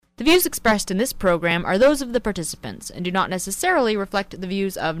The views expressed in this program are those of the participants and do not necessarily reflect the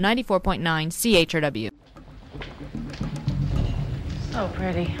views of 94.9 CHRW. So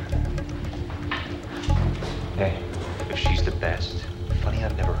pretty. Hey, if she's the best, funny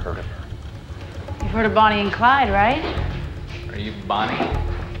I've never heard of her. You've heard of Bonnie and Clyde, right? Are you Bonnie?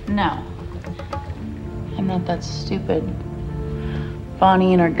 No. I'm not that stupid.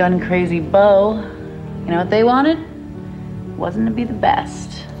 Bonnie and her gun-crazy beau. You know what they wanted? Wasn't to be the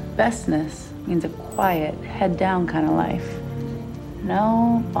best. Bestness means a quiet, head-down kind of life.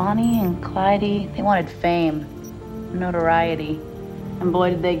 No, Bonnie and Clyde, they wanted fame, notoriety. And boy,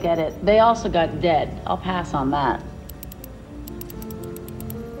 did they get it. They also got dead. I'll pass on that.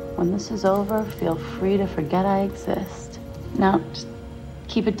 When this is over, feel free to forget I exist. Now, just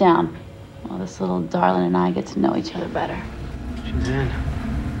keep it down while this little darling and I get to know each other better. She's in.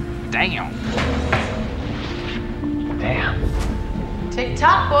 Damn. Tick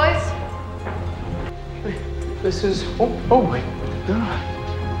tock, boys. This is... Oh my God.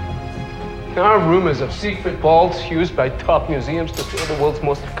 There are rumors of secret vaults used by top museums to store the world's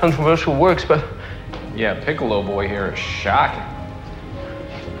most controversial works, but... Yeah, Piccolo Boy here is shocking.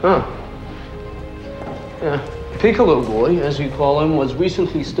 Huh. Yeah. Piccolo Boy, as you call him, was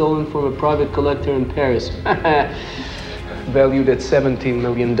recently stolen from a private collector in Paris. Valued at $17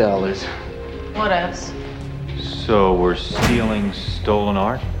 million. Whatevs. So we're stealing stolen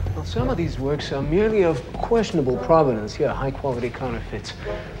art? Well, some of these works are merely of questionable provenance. Yeah, high-quality counterfeits.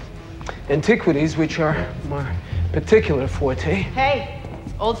 Antiquities, which are my particular forte. Hey,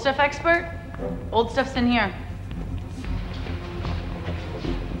 old stuff expert? Old stuff's in here.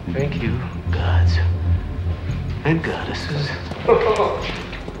 Thank you, gods and goddesses.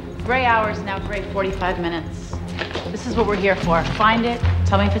 Gray hours now, gray 45 minutes. This is what we're here for. Find it,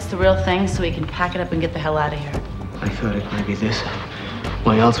 tell me if it's the real thing so we can pack it up and get the hell out of here. I thought it might be this.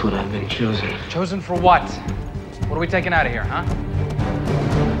 Why else would I have been chosen? Chosen for what? What are we taking out of here, huh?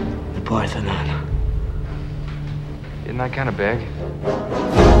 The Parthenon. Isn't that kind of big?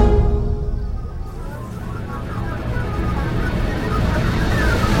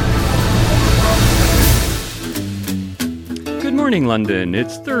 Good morning, London.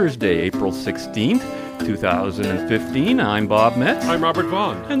 It's Thursday, April 16th, 2015. I'm Bob Metz. I'm Robert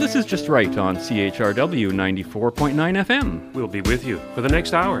Vaughn. And this is Just Right on CHRW 94.9 FM. We'll be with you for the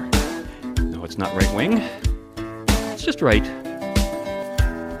next hour. No, it's not right wing. It's just right.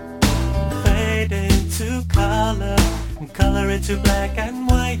 Fade into color and color into black and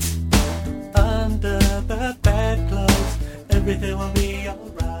white. Under the bedclothes, everything will be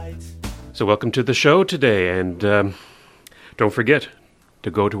alright. So welcome to the show today, and don't forget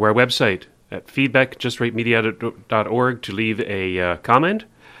to go to our website at feedback.justrightmedia.org to leave a comment.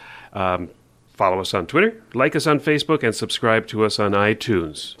 Follow us on Twitter, like us on Facebook, and subscribe to us on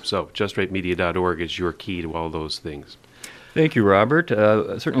iTunes. So justrightmedia.org is your key to all those things. Thank you, Robert.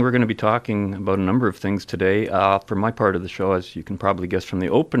 Certainly we're going to be talking about a number of things today. For my part of the show, as you can probably guess from the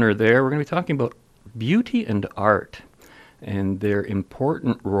opener there, we're going to be talking about beauty and art and their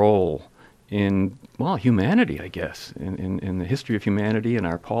important role in, well, humanity, I guess, in the history of humanity and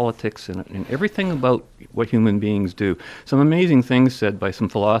our politics and everything about what human beings do. Some amazing things said by some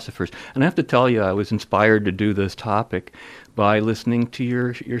philosophers. And I have to tell you, I was inspired to do this topic by listening to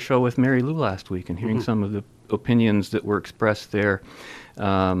your show with Mary Lou last week and hearing some of the opinions that were expressed there,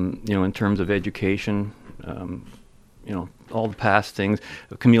 in terms of education, all the past things.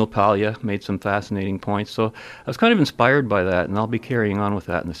 Camille Paglia made some fascinating points. So I was kind of inspired by that, and I'll be carrying on with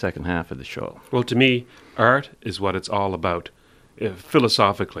that in the second half of the show. Well, to me, art is what it's all about,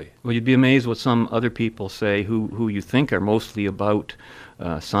 philosophically. Well, you'd be amazed what some other people say who you think are mostly about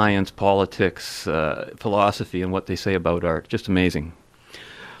science, politics, philosophy, and what they say about art. Just amazing.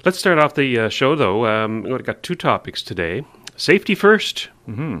 Let's start off the show, though. We've got two topics today. Safety first.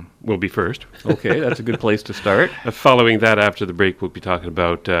 Will be first. Okay, that's a good place to start. Following that, after the break, we'll be talking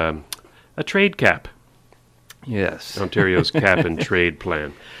about a trade cap. Yes. Ontario's cap and trade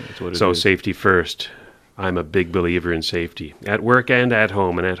plan. That's what it so is. Safety first. I'm a big believer in safety, at work and at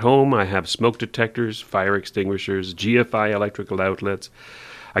home. And at home, I have smoke detectors, fire extinguishers, GFI electrical outlets.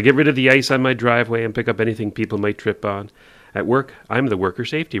 I get rid of the ice on my driveway and pick up anything people might trip on. At work, I'm the worker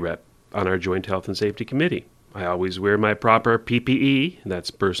safety rep on our Joint Health and Safety Committee. I always wear my proper PPE,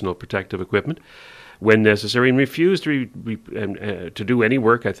 that's personal protective equipment, when necessary, and refuse to do any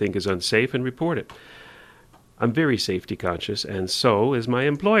work I think is unsafe and report it. I'm very safety conscious, and so is my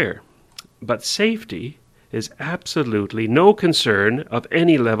employer. But safety is absolutely no concern of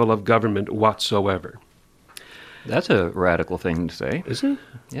any level of government whatsoever. That's a radical thing to say. Is it?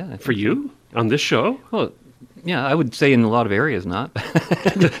 Yeah. For you? On this show? Well, Yeah, I would say in a lot of areas not.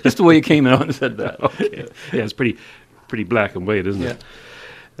 Just the way you came out and said that. Okay. Yeah, it's pretty black and white, isn't it?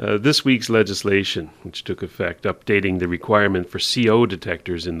 This week's legislation, which took effect, updating the requirement for CO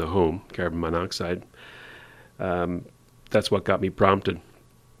detectors in the home, carbon monoxide, that's what got me prompted.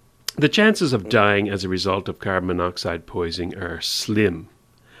 The chances of dying as a result of carbon monoxide poisoning are slim.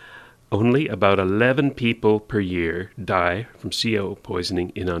 Only about 11 people per year die from CO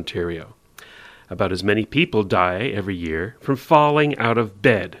poisoning in Ontario. About as many people die every year from falling out of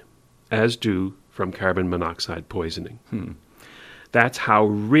bed as do from carbon monoxide poisoning. That's how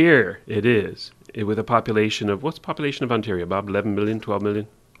rare it is with a population of, what's the population of Ontario, Bob? 11 million, 12 million?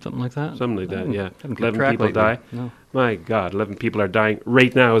 Something like that? Something like that, yeah. Haven't kept 11 track people lately. die? No. My God, 11 people are dying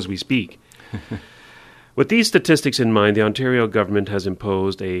right now as we speak. With these statistics in mind, the Ontario government has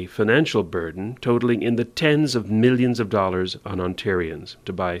imposed a financial burden totaling in the tens of millions of dollars on Ontarians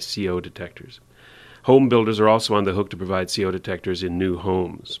to buy CO detectors. Home builders are also on the hook to provide CO detectors in new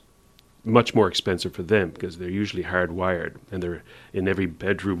homes. Much more expensive for them because they're usually hardwired and they're in every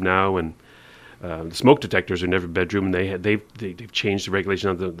bedroom now, and the smoke detectors are in every bedroom, and they've changed the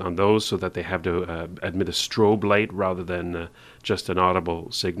regulation on those so that they have to admit a strobe light rather than just an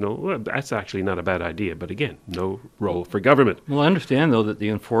audible signal. Well, that's actually not a bad idea, but again, no role for government. Well, I understand, though, that the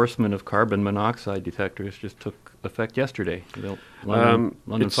enforcement of carbon monoxide detectors just took effect yesterday. The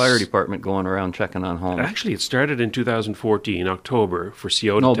London Fire Department going around checking on homes. Actually, it started in 2014, October, for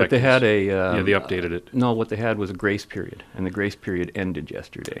CO detectors. No, but they had a... yeah, they updated it. No, what they had was a grace period, and the grace period ended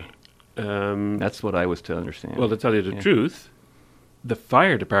yesterday. That's what I was to understand. Well, to tell you the truth, the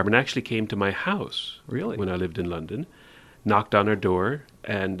fire department actually came to my house Really? when I lived in London, knocked on our door,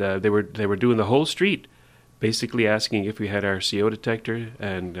 and they were doing the whole street, basically asking if we had our CO detector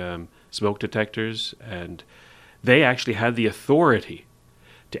and smoke detectors, and they actually had the authority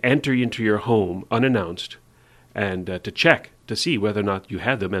to enter into your home unannounced and to check to see whether or not you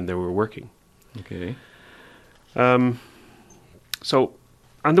had them and they were working. Okay. So,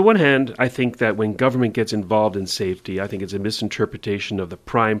 on the one hand, I think that when government gets involved in safety, I think it's a misinterpretation of the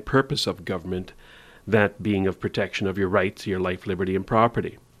prime purpose of government, that being of protection of your rights, your life, liberty, and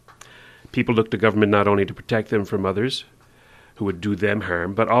property. People look to government not only to protect them from others who would do them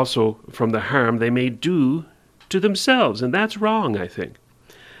harm, but also from the harm they may do to themselves, and that's wrong, I think.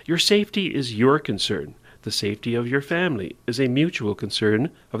 Your safety is your concern. The safety of your family is a mutual concern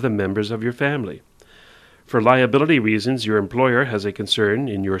of the members of your family. For liability reasons, your employer has a concern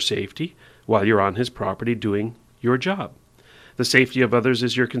in your safety while you're on his property doing your job. The safety of others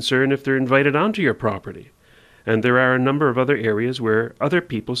is your concern if they're invited onto your property. And there are a number of other areas where other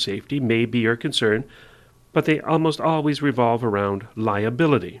people's safety may be your concern, but they almost always revolve around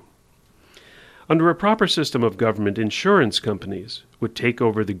liability. Under a proper system of government, insurance companies would take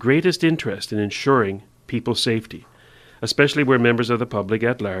over the greatest interest in ensuring people's safety, especially where members of the public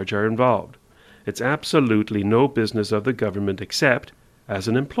at large are involved. It's absolutely no business of the government except as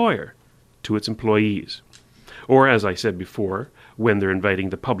an employer to its employees, or, as I said before, when they're inviting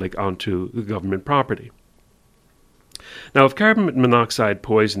the public onto the government property. Now, if carbon monoxide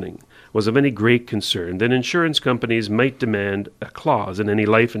poisoning was of any great concern, then insurance companies might demand a clause in any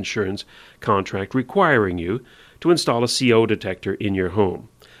life insurance contract requiring you to install a CO detector in your home,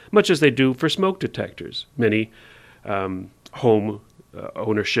 much as they do for smoke detectors. Many home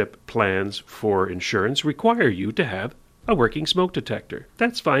ownership plans for insurance require you to have a working smoke detector.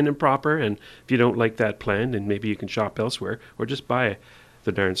 That's fine and proper, and if you don't like that plan, then maybe you can shop elsewhere or just buy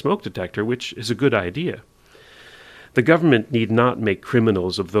the darn smoke detector, which is a good idea. The government need not make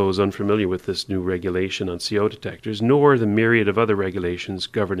criminals of those unfamiliar with this new regulation on CO detectors, nor the myriad of other regulations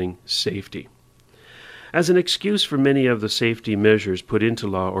governing safety. As an excuse for many of the safety measures put into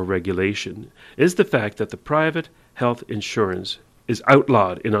law or regulation is the fact that the private health insurance is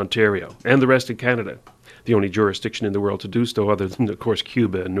outlawed in Ontario and the rest of Canada, the only jurisdiction in the world to do so other than, of course,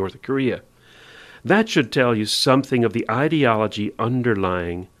 Cuba and North Korea. That should tell you something of the ideology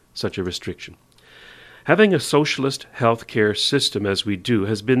underlying such a restriction. Having a socialist health care system as we do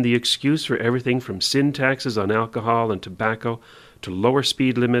has been the excuse for everything from sin taxes on alcohol and tobacco to lower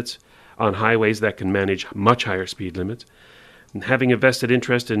speed limits on highways that can manage much higher speed limits. And having a vested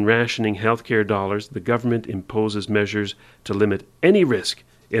interest in rationing healthcare dollars, the government imposes measures to limit any risk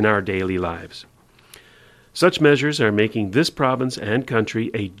in our daily lives. Such measures are making this province and country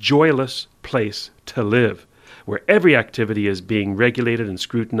a joyless place to live, where every activity is being regulated and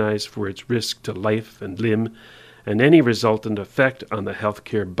scrutinized for its risk to life and limb and any resultant effect on the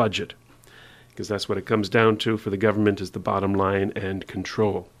healthcare budget. Because that's what it comes down to for the government, is the bottom line and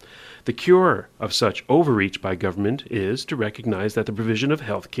control. The cure of such overreach by government is to recognize that the provision of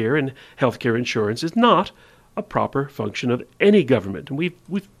health care and health care insurance is not a proper function of any government. And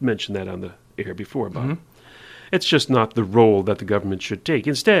we've mentioned that on the air before, Bob. It's just not the role that the government should take.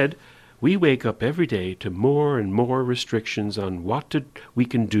 Instead, we wake up every day to more and more restrictions on we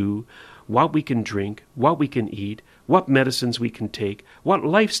can do, what we can drink, what we can eat, what medicines we can take, what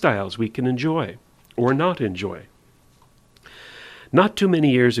lifestyles we can enjoy or not enjoy. Not too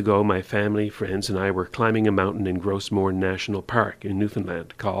many years ago, my family, friends, and I were climbing a mountain in Grossmoor National Park in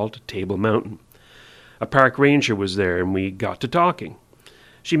Newfoundland called Table Mountain. A park ranger was there, and we got to talking.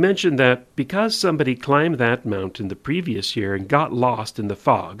 She mentioned that because somebody climbed that mountain the previous year and got lost in the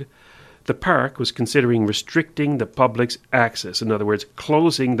fog, the park was considering restricting the public's access. In other words,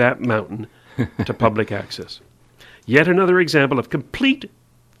 closing that mountain to public access. Yet another example of complete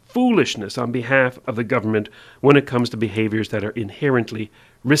foolishness on behalf of the government when it comes to behaviors that are inherently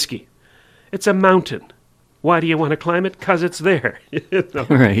risky. It's a mountain. Why do you want to climb it? 'Cause it's there.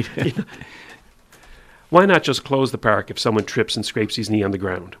 Right. Why not just close the park if someone trips and scrapes his knee on the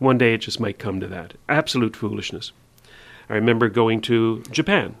ground? One day it just might come to that. Absolute foolishness. I remember going to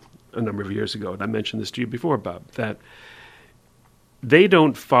Japan a number of years ago, and I mentioned this to you before, Bob, that they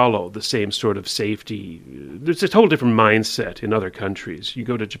don't follow the same sort of safety. There's a whole different mindset in other countries. You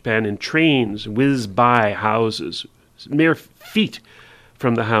go to Japan and trains whiz by houses, mere feet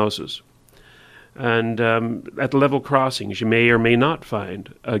from the houses. And at level crossings, you may or may not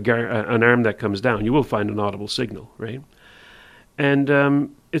find an arm that comes down. You will find an audible signal, right?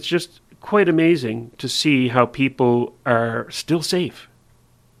 And it's just quite amazing to see how people are still safe.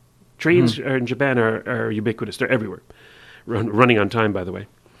 Trains in Japan are ubiquitous. They're everywhere. Running on time, by the way.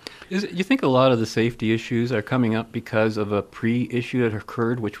 You think a lot of the safety issues are coming up because of a pre-issue that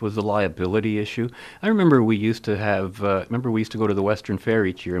occurred, which was the liability issue? I remember we used to have, we used to go to the Western Fair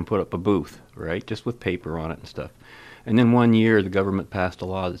each year and put up a booth, right, just with paper on it and stuff. And then one year the government passed a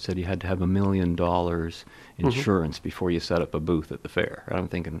law that said you had to have $1 million insurance before you set up a booth at the fair. And I'm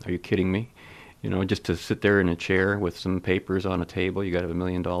thinking, are you kidding me? You know, just to sit there in a chair with some papers on a table, you got to have $1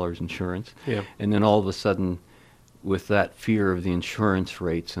 million insurance. Yeah. And then all of a sudden, with that fear of the insurance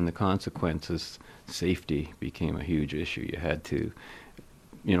rates and the consequences, safety became a huge issue. You had to,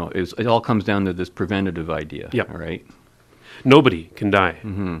 it all comes down to this preventative idea, right? Nobody can die.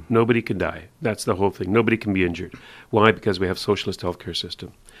 Nobody can die. That's the whole thing. Nobody can be injured. Why? Because we have socialist healthcare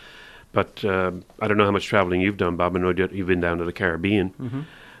system. But I don't know how much traveling you've done, Bob. I know you've been down to the Caribbean.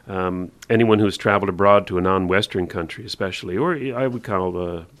 Anyone who's traveled abroad to a non-Western country especially, or I would call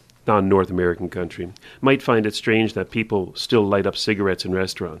a non-North American country, might find it strange that people still light up cigarettes in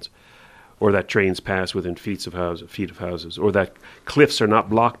restaurants, or that trains pass within feet of houses, or that cliffs are not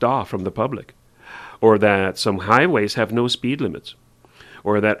blocked off from the public, or that some highways have no speed limits,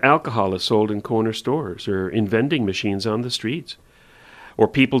 or that alcohol is sold in corner stores or in vending machines on the streets, or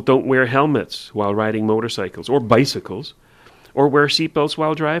people don't wear helmets while riding motorcycles or bicycles, or wear seatbelts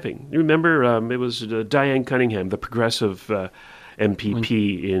while driving. You remember, it was Diane Cunningham, the progressive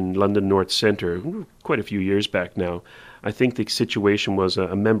MPP in London North Centre, quite a few years back now. I think the situation was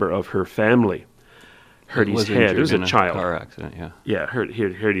a member of her family hurt his head. It was a child. Car accident, yeah. Yeah,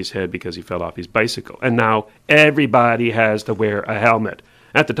 hurt his head because he fell off his bicycle. And now everybody has to wear a helmet.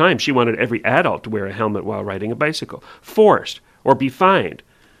 At the time, she wanted every adult to wear a helmet while riding a bicycle. Forced or be fined.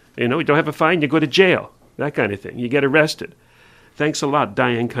 You don't have a fine, you go to jail. That kind of thing. You get arrested. Thanks a lot,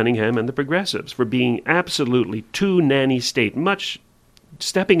 Diane Cunningham and the Progressives, for being absolutely too nanny state, much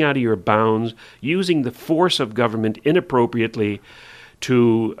stepping out of your bounds, using the force of government inappropriately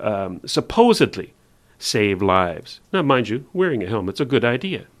to supposedly save lives. Now, mind you, wearing a helmet's a good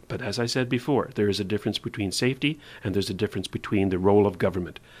idea. But as I said before, there is a difference between safety and there's a difference between the role of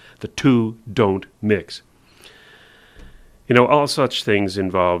government. The two don't mix. All such things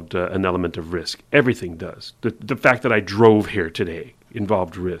involved an element of risk. Everything does. The fact that I drove here today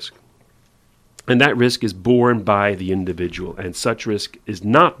involved risk. And that risk is borne by the individual, and such risk is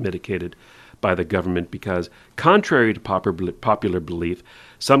not mitigated by the government because, contrary to popular belief,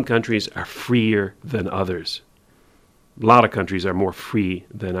 some countries are freer than others. A lot of countries are more free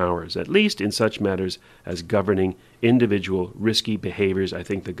than ours, at least in such matters as governing individual risky behaviors. I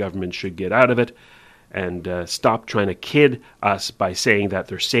think the government should get out of it and stop trying to kid us by saying that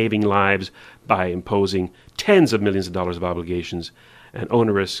they're saving lives by imposing tens of millions of dollars of obligations and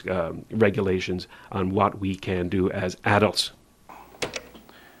onerous regulations on what we can do as adults.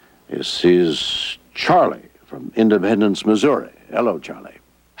 This is Charlie from Independence, Missouri. Hello, Charlie.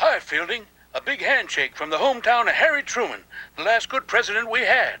 Hi, Fielding. A big handshake from the hometown of Harry Truman, the last good president we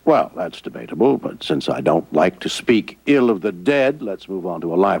had. Well, that's debatable, but since I don't like to speak ill of the dead, let's move on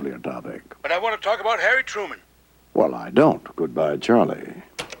to a livelier topic. But I want to talk about Harry Truman. Well, I don't. Goodbye, Charlie.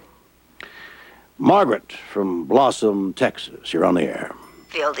 Margaret from Blossom, Texas. You're on the air.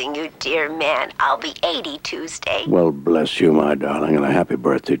 Fielding, you dear man. I'll be 80 Tuesday. Well, bless you, my darling, and a happy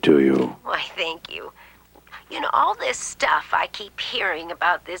birthday to you. Why, thank you. You know, all this stuff I keep hearing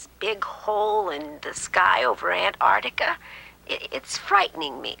about this big hole in the sky over Antarctica, it's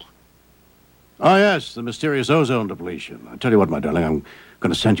frightening me. Oh, yes, the mysterious ozone depletion. I tell you what, my darling, I'm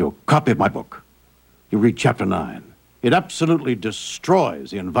going to send you a copy of my book. You read Chapter 9. It absolutely destroys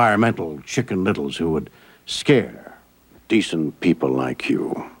the environmental chicken littles who would scare decent people like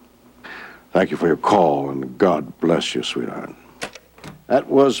you. Thank you for your call, and God bless you, sweetheart. That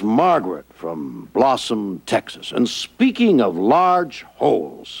was Margaret from Blossom, Texas. And speaking of large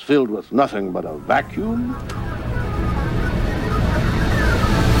holes filled with nothing but a vacuum...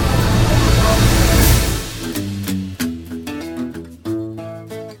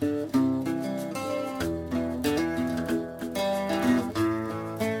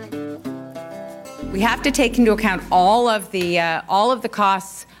 We have to take into account all of the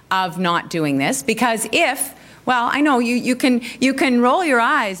costs of not doing this, because well, I know you can roll your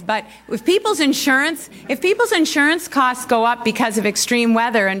eyes, but if people's insurance costs go up because of extreme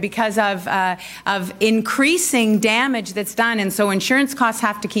weather and because of increasing damage that's done, and so insurance costs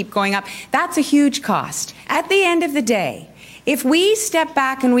have to keep going up, that's a huge cost. At the end of the day, if we step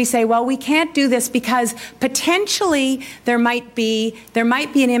back and we say, well, we can't do this because potentially there might be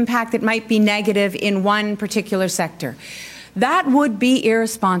an impact that might be negative in one particular sector, that would be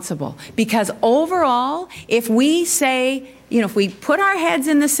irresponsible. Because overall, if we say, if we put our heads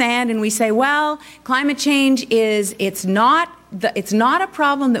in the sand and we say, well, climate change it's not a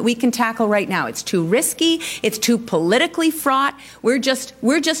problem that we can tackle right now. It's too risky. It's too politically fraught. We're just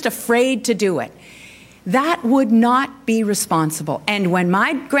afraid to do it. That would not be responsible. And when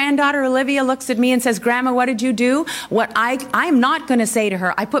my granddaughter Olivia looks at me and says, Grandma, what did you do? What I'm not going to say to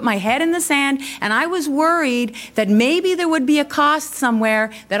her, I put my head in the sand and I was worried that maybe there would be a cost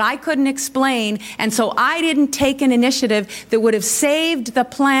somewhere that I couldn't explain, and so I didn't take an initiative that would have saved the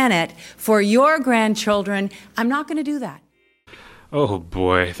planet for your grandchildren. I'm not going to do that. Oh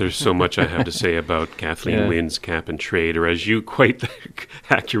boy, there's so much I have to say about Kathleen Wynne's Cap and Trade, or as you quite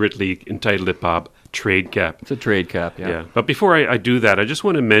accurately entitled it, Bob, Trade Cap. It's a trade cap, yeah. But before I do that, I just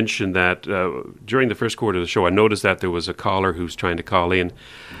want to mention that during the first quarter of the show, I noticed that there was a caller who's trying to call in.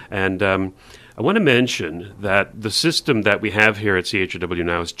 And I want to mention that the system that we have here at CHRW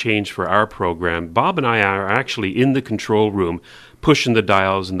now has changed for our program. Bob and I are actually in the control room, pushing the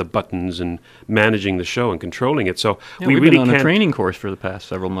dials and the buttons and managing the show and controlling it. So we've really been on a training course for the past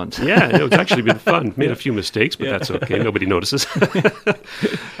several months. Yeah, it's actually been fun. Made a few mistakes, but that's okay. Nobody notices.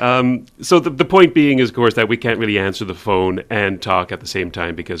 So the point being is, of course, that we can't really answer the phone and talk at the same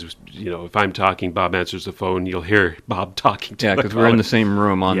time because, if I'm talking, Bob answers the phone, you'll hear Bob talking to because we're in the same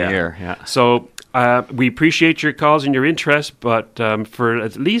room on the air. Yeah. So we appreciate your calls and your interest, but for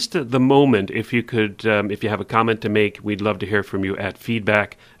at least the moment, if you could, if you have a comment to make, we'd love to hear from you at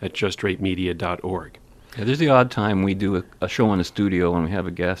feedback@justratemedia.org. Yeah, there's the odd time we do a show in the studio and we have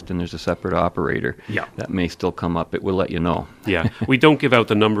a guest and there's a separate operator. Yeah. That may still come up. It will let you know. Yeah. We don't give out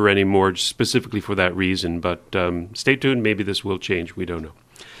the number anymore specifically for that reason, but stay tuned. Maybe this will change. We don't know.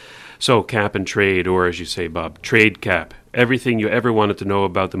 So, Cap and Trade, or as you say, Bob, Trade Cap. Everything you ever wanted to know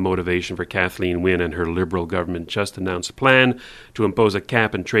about the motivation for Kathleen Wynne and her Liberal government just announced a plan to impose a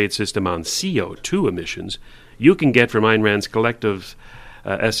cap and trade system on CO2 emissions. You can get from Ayn Rand's collective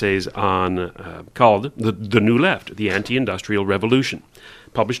essays on called The New Left, The Anti-Industrial Revolution,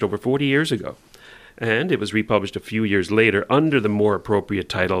 published over 40 years ago. And it was republished a few years later under the more appropriate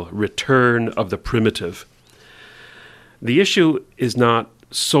title, Return of the Primitive. The issue is not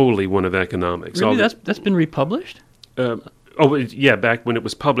solely one of economics. Really? That's been republished? Back when it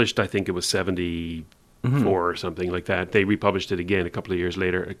was published, I think it was 74 or something like that. They republished it again a couple of years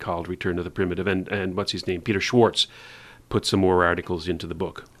later called Return of the Primitive. And what's his name? Peter Schwartz put some more articles into the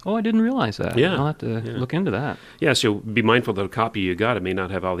book. Oh, I didn't realize that. Yeah. I'll have to look into that. Yeah, so be mindful that the copy you got, it may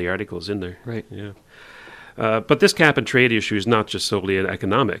not have all the articles in there. Right. Yeah. But this cap and trade issue is not just solely in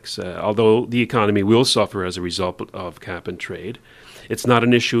economics. Although the economy will suffer as a result of cap and trade, it's not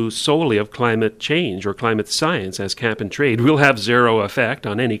an issue solely of climate change or climate science, as cap and trade will have zero effect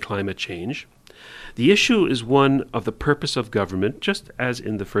on any climate change. The issue is one of the purpose of government, just as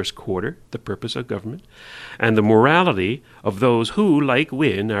in the first quarter, the purpose of government, and the morality of those who, like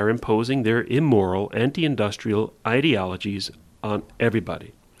Wynne, are imposing their immoral, anti-industrial ideologies on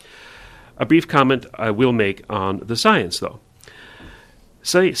everybody. A brief comment I will make on the science, though.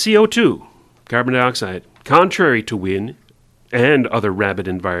 Say CO2, carbon dioxide, contrary to Wynne and other rabid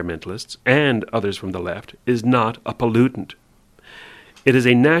environmentalists and others from the left, is not a pollutant. It is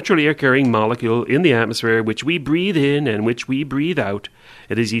a naturally occurring molecule in the atmosphere which we breathe in and which we breathe out.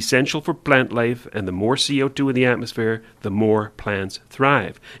 It is essential for plant life, and the more CO2 in the atmosphere, the more plants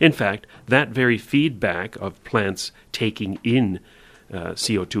thrive. In fact, that very feedback of plants taking in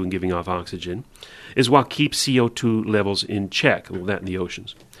CO2 and giving off oxygen is what keeps CO2 levels in check, that in the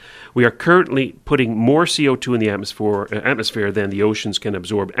oceans. We are currently putting more CO2 in the atmosphere than the oceans can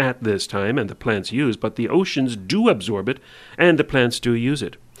absorb at this time and the plants use, but the oceans do absorb it and the plants do use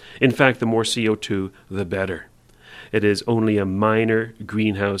it. In fact, the more CO2, the better. It is only a minor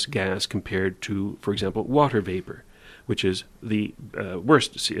greenhouse gas compared to, for example, water vapor, which is the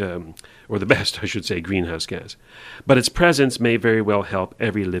worst, or the best, I should say, greenhouse gas. But its presence may very well help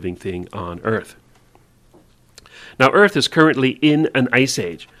every living thing on Earth. Now, Earth is currently in an ice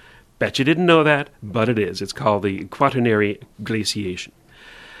age. Bet you didn't know that, but it is. It's called the Quaternary glaciation.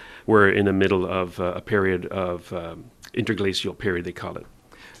 We're in the middle of a period of interglacial period, they call it.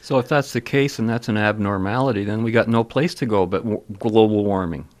 So if that's the case and that's an abnormality, then we got no place to go but global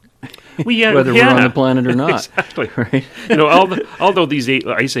warming. Whether we're on the planet or not. Exactly. Right? Although these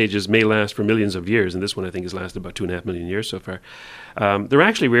ice ages may last for millions of years, and this one I think has lasted about 2.5 million years so far, they're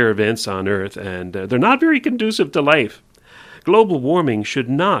actually rare events on Earth, and they're not very conducive to life. Global warming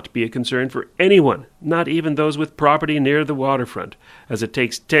should not be a concern for anyone, not even those with property near the waterfront, as it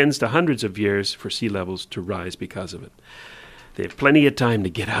takes tens to hundreds of years for sea levels to rise because of it. They have plenty of time to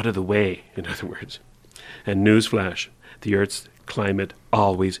get out of the way, in other words. And newsflash, the Earth's climate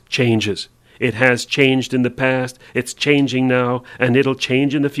always changes. It has changed in the past, it's changing now, and it'll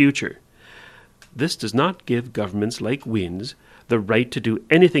change in the future. This does not give governments like WINS the right to do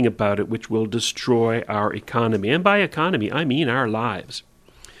anything about it which will destroy our economy. And by economy, I mean our lives.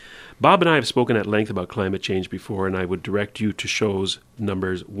 Bob and I have spoken at length about climate change before, and I would direct you to shows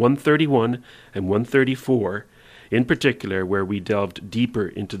numbers 131 and 134, in particular, where we delved deeper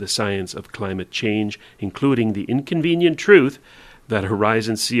into the science of climate change, including the inconvenient truth that a rise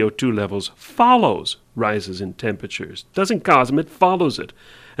in CO2 levels follows rises in temperatures. Doesn't cause them, it follows it.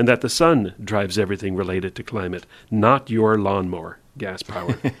 And that the sun drives everything related to climate, not your lawnmower, gas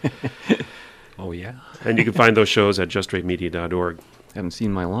powered. Oh, yeah. And you can find those shows at justratemedia.org. Haven't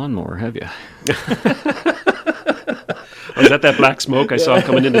seen my lawnmower, have you? Was that black smoke I saw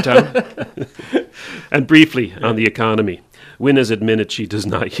coming into town? And briefly on the economy. Wynne has admitted she does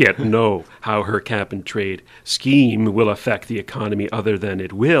not yet know how her cap-and-trade scheme will affect the economy other than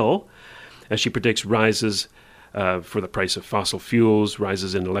it will, as she predicts rises for the price of fossil fuels,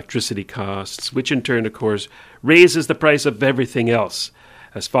 rises in electricity costs, which in turn, of course, raises the price of everything else,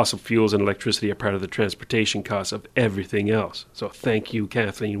 as fossil fuels and electricity are part of the transportation costs of everything else. So thank you,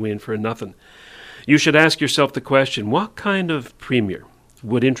 Kathleen Wynne, for nothing. You should ask yourself the question, what kind of premier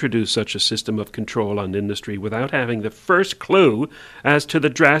would introduce such a system of control on industry without having the first clue as to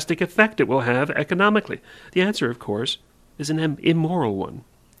the drastic effect it will have economically? The answer, of course, is an immoral one.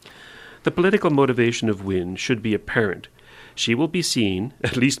 The political motivation of Wynne should be apparent. She will be seen,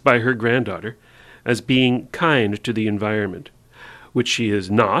 at least by her granddaughter, as being kind to the environment, which she is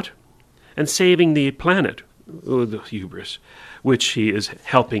not, and saving the planet, the hubris, which she is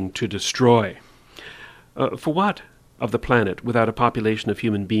helping to destroy. For what of the planet without a population of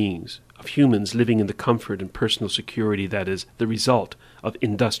human beings, of humans living in the comfort and personal security that is the result of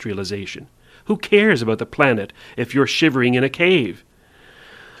industrialization? Who cares about the planet if you're shivering in a cave?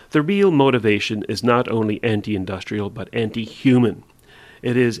 The real motivation is not only anti-industrial, but anti-human.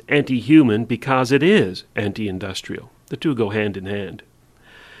 It is anti-human because it is anti-industrial. The two go hand in hand.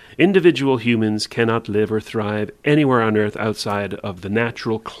 Individual humans cannot live or thrive anywhere on Earth outside of the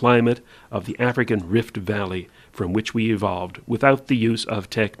natural climate of the African Rift Valley from which we evolved without the use of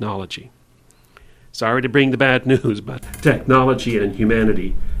technology. Sorry to bring the bad news, but technology and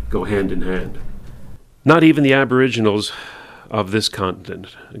humanity go hand in hand. Not even the Aboriginals of this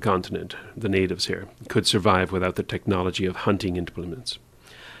continent, the natives here, could survive without the technology of hunting implements,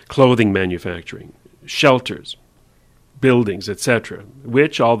 clothing manufacturing, shelters, buildings, etc.,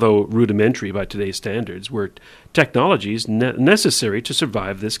 which, although rudimentary by today's standards, were technologies necessary to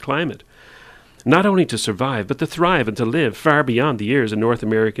survive this climate. Not only to survive, but to thrive and to live far beyond the years of North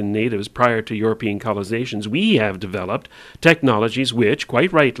American natives prior to European colonizations. We have developed technologies which,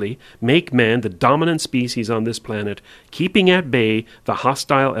 quite rightly, make man the dominant species on this planet, keeping at bay the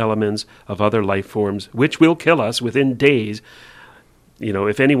hostile elements of other life forms, which will kill us within days. You know,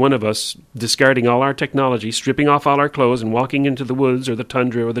 if any one of us, discarding all our technology, stripping off all our clothes and walking into the woods or the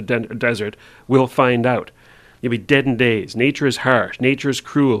tundra or the desert, will find out. You'll be dead in days. Nature is harsh. Nature is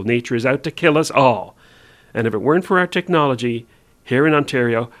cruel. Nature is out to kill us all. And if it weren't for our technology, here in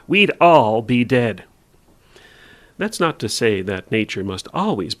Ontario, we'd all be dead. That's not to say that nature must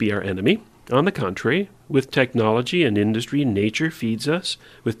always be our enemy. On the contrary, with technology and industry, nature feeds us.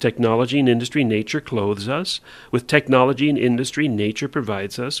 With technology and industry, nature clothes us. With technology and industry, nature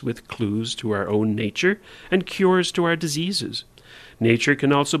provides us with clues to our own nature and cures to our diseases. Nature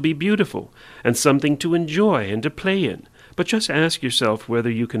can also be beautiful and something to enjoy and to play in. But just ask yourself whether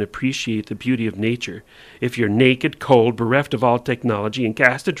you can appreciate the beauty of nature if you're naked, cold, bereft of all technology, and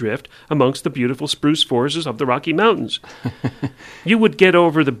cast adrift amongst the beautiful spruce forests of the Rocky Mountains. You would get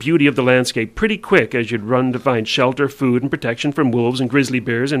over the beauty of the landscape pretty quick as you'd run to find shelter, food, and protection from wolves and grizzly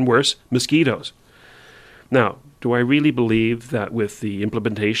bears and, worse, mosquitoes. Now, do I really believe that with the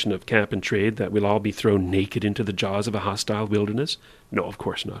implementation of cap and trade that we'll all be thrown naked into the jaws of a hostile wilderness? No, of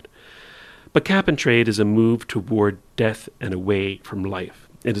course not. But cap and trade is a move toward death and away from life.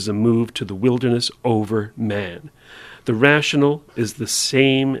 It is a move to the wilderness over man. The rationale is the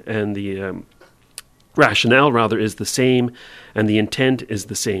same, and the intent is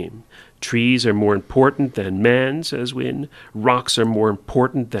the same. Trees are more important than man, says Wynne. Rocks are more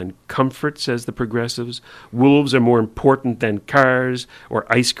important than comfort, says the progressives. Wolves are more important than cars or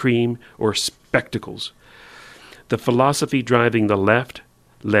ice cream or spectacles. The philosophy driving the left,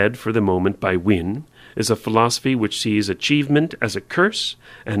 led for the moment by Wynne, is a philosophy which sees achievement as a curse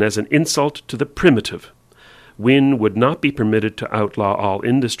and as an insult to the primitive. Wynne would not be permitted to outlaw all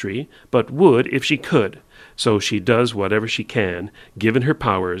industry, but would if she could, so she does whatever she can, given her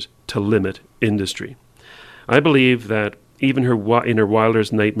powers, to limit industry. I believe that even in her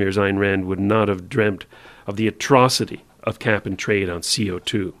wildest nightmares, Ayn Rand would not have dreamt of the atrocity of cap and trade on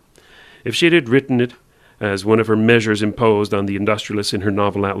CO2. If she had written it as one of her measures imposed on the industrialists in her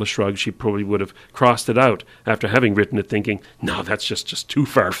novel Atlas Shrugged, she probably would have crossed it out after having written it, thinking, no, that's just too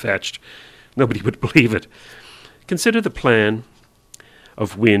far-fetched. Nobody would believe it. Consider the plan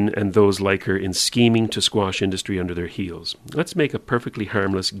of Wynne and those like her in scheming to squash industry under their heels. Let's make a perfectly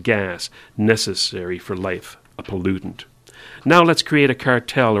harmless gas necessary for life a pollutant. Now let's create a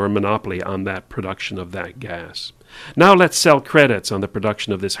cartel or a monopoly on that production of that gas. Now let's sell credits on the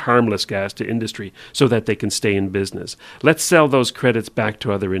production of this harmless gas to industry so that they can stay in business. Let's sell those credits back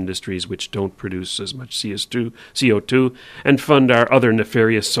to other industries which don't produce as much CO2 and fund our other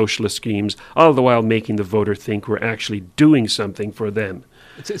nefarious socialist schemes, all the while making the voter think we're actually doing something for them.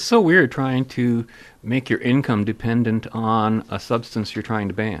 It's so weird trying to make your income dependent on a substance you're trying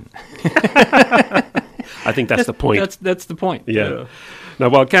to ban. I think that's the point. That's the point. Yeah. Now,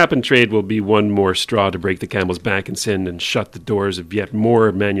 while cap and trade will be one more straw to break the camel's back and send and shut the doors of yet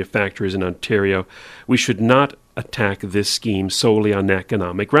more manufacturers in Ontario, we should not attack this scheme solely on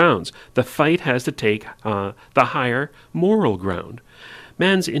economic grounds. The fight has to take the higher moral ground.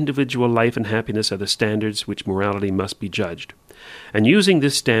 Man's individual life and happiness are the standards which morality must be judged. And using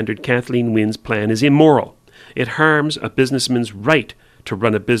this standard, Kathleen Wynne's plan is immoral. It harms a businessman's right to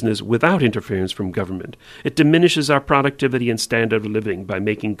run a business without interference from government. It diminishes our productivity and standard of living by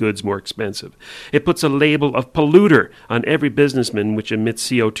making goods more expensive. It puts a label of polluter on every businessman which emits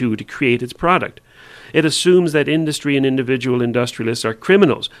CO2 to create its product. It assumes that industry and individual industrialists are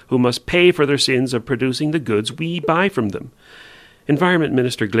criminals who must pay for their sins of producing the goods we buy from them. Environment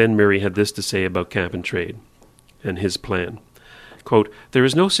Minister Glenn Murray had this to say about cap and trade and his plan. Quote, "There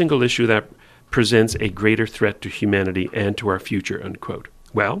is no single issue that presents a greater threat to humanity and to our future," unquote.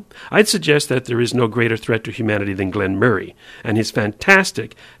 Well, I'd suggest that there is no greater threat to humanity than Glenn Murray and his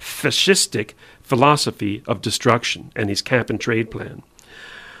fantastic, fascistic philosophy of destruction and his cap and trade plan.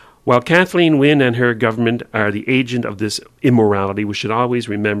 While Kathleen Wynne and her government are the agent of this immorality, we should always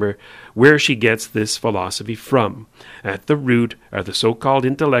remember where she gets this philosophy from. At the root are the so-called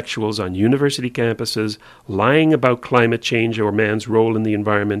intellectuals on university campuses lying about climate change or man's role in the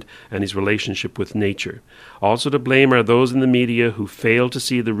environment and his relationship with nature. Also to blame are those in the media who fail to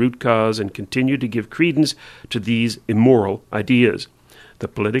see the root cause and continue to give credence to these immoral ideas. The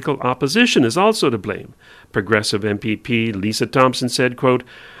political opposition is also to blame. Progressive MPP Lisa Thompson said, quote,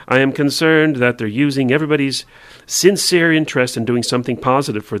 "I am concerned that they're using everybody's sincere interest in doing something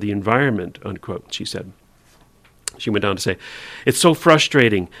positive for the environment," unquote, she said. She went on to say, "It's so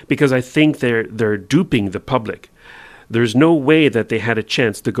frustrating because I think they're duping the public. There's no way that they had a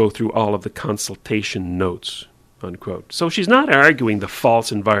chance to go through all of the consultation notes," unquote. So she's not arguing the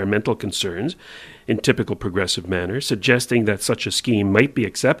false environmental concerns in typical progressive manner, suggesting that such a scheme might be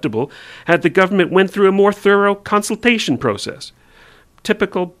acceptable had the government went through a more thorough consultation process.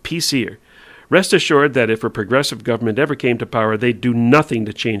 Typical PCer. Rest assured that if a progressive government ever came to power, they'd do nothing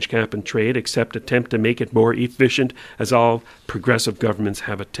to change cap and trade except attempt to make it more efficient, as all progressive governments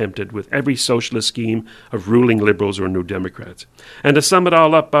have attempted with every socialist scheme of ruling Liberals or New Democrats. And to sum it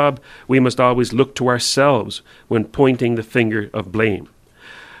all up, Bob, we must always look to ourselves when pointing the finger of blame.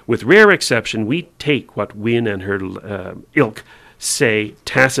 With rare exception, we take what Wynne and her ilk say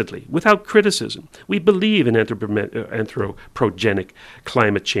tacitly, without criticism. We believe in anthropogenic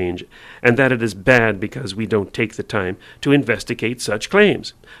climate change, and that it is bad because we don't take the time to investigate such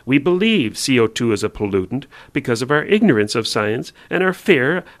claims. We believe CO2 is a pollutant because of our ignorance of science and our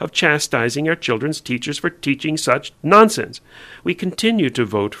fear of chastising our children's teachers for teaching such nonsense. We continue to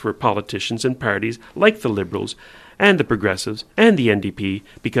vote for politicians and parties like the Liberals and the Progressives and the NDP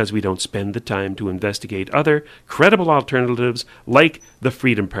because we don't spend the time to investigate other credible alternatives like the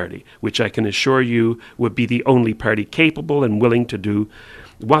Freedom Party, which I can assure you would be the only party capable and willing to do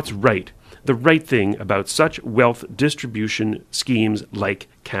what's right, the right thing about such wealth distribution schemes like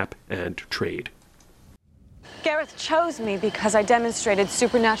cap and trade. Gareth chose me because I demonstrated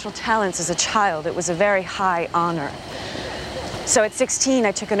supernatural talents as a child. It was a very high honor. So at 16,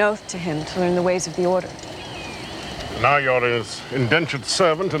 I took an oath to him to learn the ways of the Order. Now you're his indentured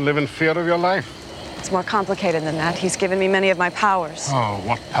servant and live in fear of your life. It's more complicated than that. He's given me many of my powers. Oh,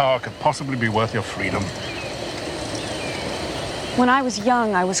 what power could possibly be worth your freedom? When I was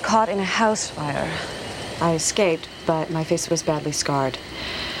young, I was caught in a house fire. I escaped, but my face was badly scarred.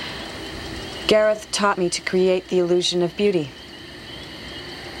 Gareth taught me to create the illusion of beauty.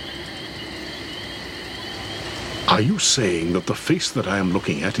 Are you saying that the face that I am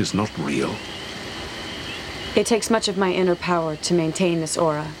looking at is not real? It takes much of my inner power to maintain this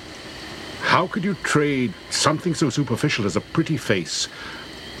aura. How could you trade something so superficial as a pretty face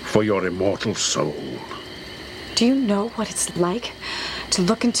for your immortal soul? Do you know what it's like to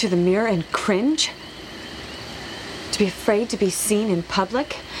look into the mirror and cringe? To be afraid to be seen in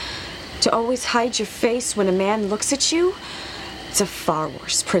public? To always hide your face when a man looks at you? It's a far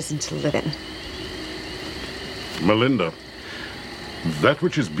worse prison to live in. Melinda, that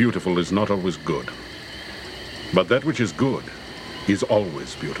which is beautiful is not always good. But that which is good is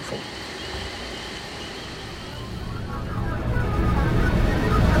always beautiful.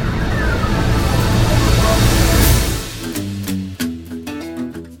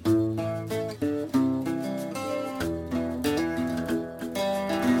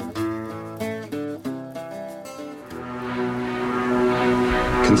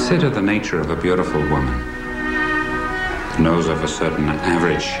 Consider the nature of a beautiful woman. The nose of a certain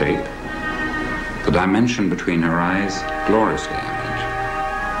average shape. The dimension between her eyes, gloriously average.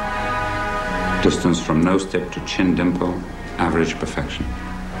 Distance from nose tip to chin dimple, average perfection.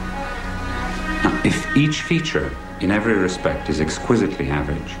 Now, if each feature in every respect is exquisitely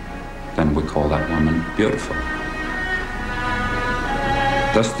average, then we call that woman beautiful.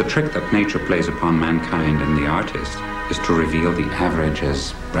 Thus, the trick that nature plays upon mankind and the artist is to reveal the average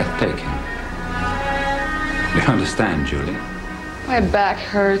as breathtaking. You understand, Julie? My back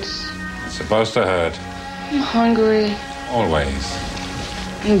hurts. It's supposed to hurt. I'm hungry. Always.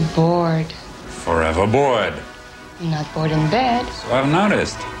 I'm bored. Forever bored. I'm not bored in bed. So I've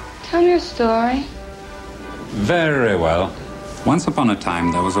noticed. Tell me a story. Very well. Once upon a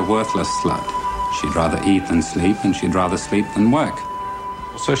time, there was a worthless slut. She'd rather eat than sleep, and she'd rather sleep than work.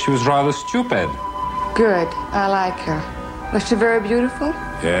 So she was rather stupid. Good. I like her. Was she very beautiful?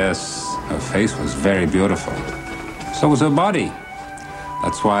 Yes, her face was very beautiful. So was her body.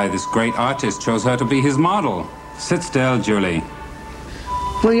 That's why this great artist chose her to be his model. Sit still, Julie.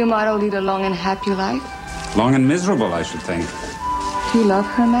 Will your model lead a long and happy life? Long and miserable, I should think. Do you love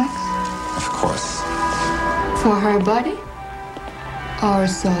her, Max? Of course. For her body? Or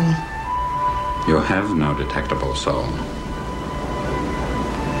soul? You have no detectable soul.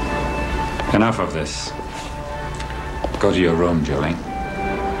 Enough of this. Go to your room, Julie.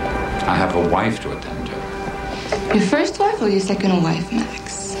 I have a wife to attend to. Your first wife or your second wife,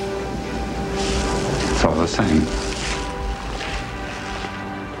 Max? It's all the same.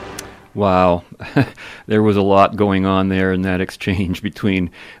 Wow. There was a lot going on there in that exchange between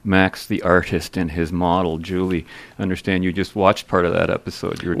Max the artist and his model, Julie. I understand you just watched part of that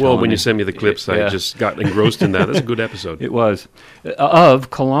episode. Well, when you sent me the clips, I just got engrossed in that. That's a good episode. It was. Of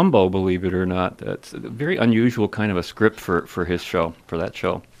Columbo, believe it or not. That's a very unusual kind of a script for his show, for that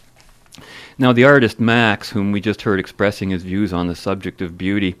show. Now, the artist Max, whom we just heard expressing his views on the subject of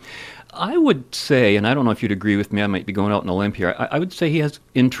beauty, I would say, and I don't know if you'd agree with me, I might be going out on a limb here, I would say he has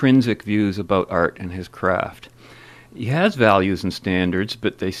intrinsic views about art and his craft. He has values and standards,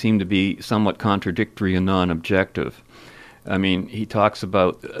 but they seem to be somewhat contradictory and non-objective. I mean, he talks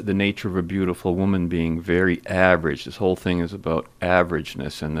about the nature of a beautiful woman being very average. This whole thing is about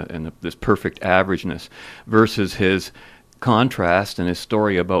averageness and this perfect averageness versus his contrast and his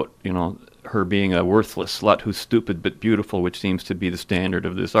story about, her being a worthless slut who's stupid but beautiful, which seems to be the standard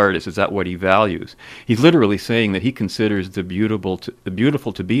of this artist. Is that what he values? He's literally saying that he considers the beautiful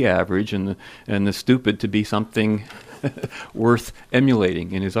to be average and the stupid to be something worth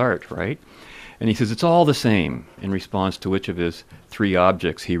emulating in his art, right? And he says it's all the same in response to which of his three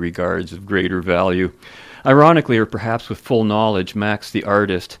objects he regards of greater value. Ironically, or perhaps with full knowledge, Max the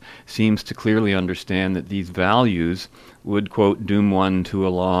artist seems to clearly understand that these values would, quote, doom one to a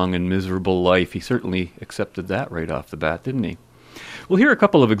long and miserable life. He certainly accepted that right off the bat, didn't he? We'll hear a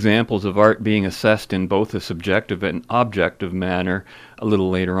couple of examples of art being assessed in both a subjective and objective manner a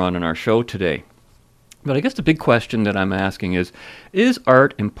little later on in our show today. But I guess the big question that I'm asking is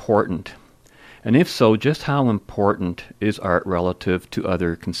art important? And if so, just how important is art relative to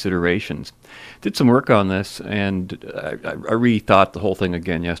other considerations? Did some work on this, and I rethought the whole thing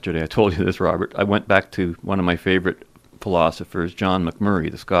again yesterday. I told you this, Robert. I went back to one of my favorite philosophers, John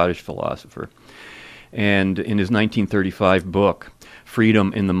McMurray, the Scottish philosopher. And in his 1935 book,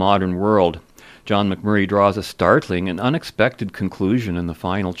 Freedom in the Modern World, John McMurray draws a startling and unexpected conclusion in the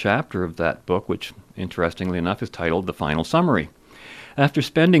final chapter of that book, which, interestingly enough, is titled The Final Summary. After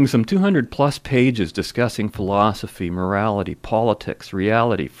spending some 200-plus pages discussing philosophy, morality, politics,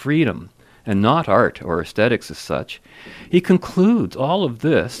 reality, freedom, and not art or aesthetics as such, he concludes all of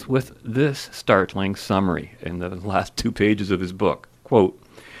this with this startling summary in the last 2 pages of his book. Quote,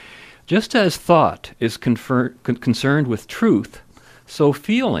 "Just as thought is concerned with truth, so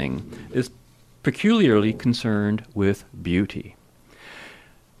feeling is peculiarly concerned with beauty.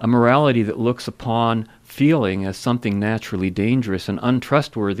 A morality that looks upon feeling as something naturally dangerous and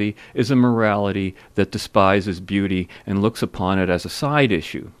untrustworthy is a morality that despises beauty and looks upon it as a side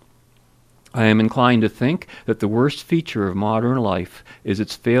issue. I am inclined to think that the worst feature of modern life is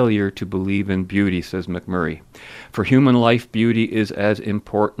its failure to believe in beauty," says McMurray. "For human life, beauty is as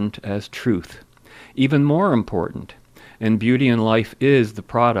important as truth, even more important, and beauty in life is the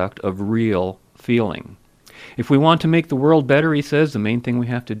product of real feeling. If we want to make the world better," he says, "the main thing we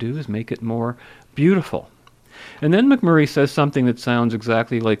have to do is make it more beautiful." And then McMurray says something that sounds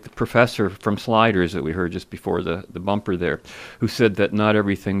exactly like the professor from Sliders that we heard just before the bumper there, who said that not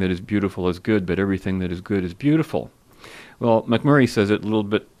everything that is beautiful is good, but everything that is good is beautiful. Well, McMurray says it a little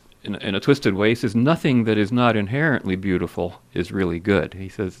bit in a twisted way. He says nothing that is not inherently beautiful is really good. He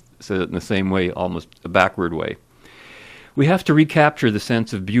says it in the same way, almost a backward way. "We have to recapture the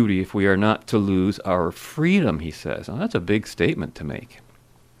sense of beauty if we are not to lose our freedom," he says. Now, that's a big statement to make.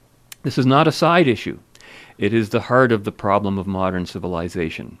 "This is not a side issue. It is the heart of the problem of modern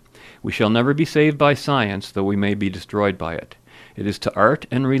civilization. We shall never be saved by science, though we may be destroyed by it. It is to art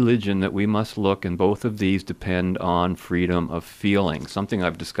and religion that we must look, and both of these depend on freedom of feeling," something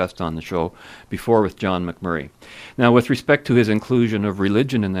I've discussed on the show before with John McMurray. Now, with respect to his inclusion of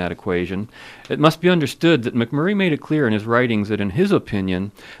religion in that equation, it must be understood that McMurray made it clear in his writings that, in his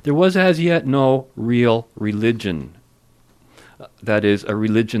opinion, there was as yet no real religion. That is, a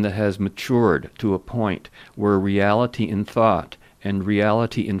religion that has matured to a point where reality in thought and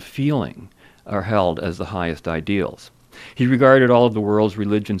reality in feeling are held as the highest ideals. He regarded all of the world's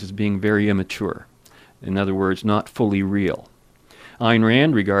religions as being very immature, in other words, not fully real. Ayn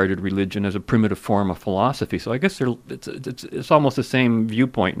Rand regarded religion as a primitive form of philosophy, so I guess it's almost the same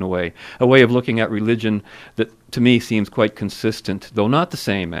viewpoint in a way of looking at religion that to me seems quite consistent, though not the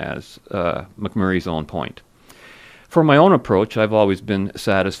same as McMurray's own point. For my own approach, I've always been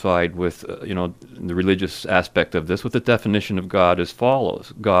satisfied with, the religious aspect of this, with the definition of God as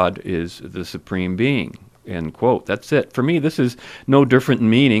follows. God is the supreme being, end quote. That's it. For me, this is no different in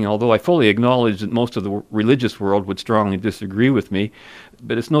meaning, although I fully acknowledge that most of the religious world would strongly disagree with me,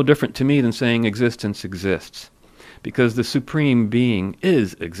 but it's no different to me than saying existence exists, because the supreme being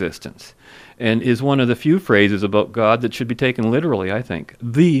is existence, and is one of the few phrases about God that should be taken literally, I think.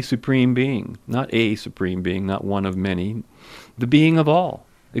 The supreme being, not a supreme being, not one of many, the being of all,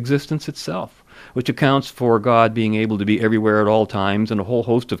 existence itself, which accounts for God being able to be everywhere at all times and a whole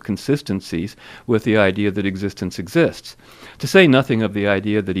host of consistencies with the idea that existence exists. To say nothing of the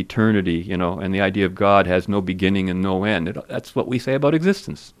idea that eternity, and the idea of God has no beginning and no end. That's what we say about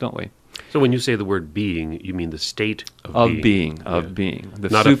existence, don't we? So when you say the word being, you mean the state of being. Of being. The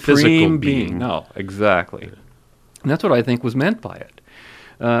Not supreme a physical being. No, exactly. Yeah. And that's what I think was meant by it.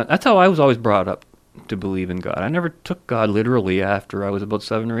 That's how I was always brought up to believe in God. I never took God literally after I was about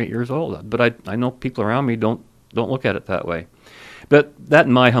 7 or 8 years old. But I know people around me don't look at it that way. But that,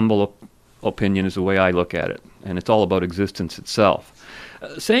 in my humble opinion is the way I look at it, and it's all about existence itself.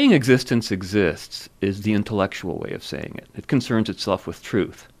 Saying existence exists is the intellectual way of saying it. It concerns itself with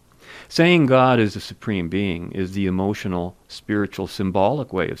truth. Saying God is the supreme being is the emotional, spiritual,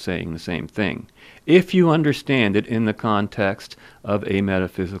 symbolic way of saying the same thing, if you understand it in the context of a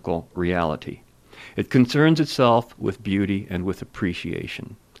metaphysical reality. It concerns itself with beauty and with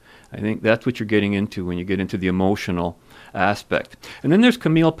appreciation. I think that's what you're getting into when you get into the emotional aspect. And then there's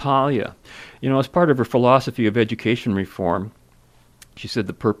Camille Paglia. As part of her philosophy of education reform, she said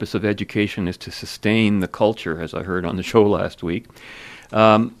the purpose of education is to sustain the culture, as I heard on the show last week.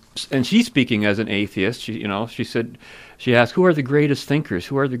 And she's speaking as an atheist. She said, she asked, who are the greatest thinkers?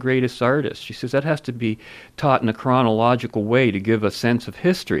 Who are the greatest artists? She says that has to be taught in a chronological way to give a sense of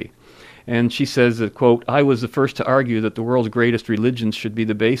history. And she says that, quote, I was the first to argue that the world's greatest religions should be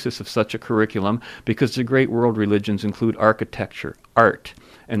the basis of such a curriculum because the great world religions include architecture, art,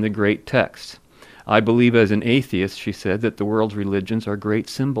 and the great texts. I believe as an atheist, she said, that the world's religions are great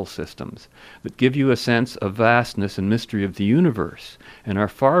symbol systems that give you a sense of vastness and mystery of the universe and are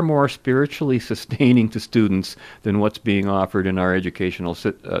far more spiritually sustaining to students than what's being offered in our educational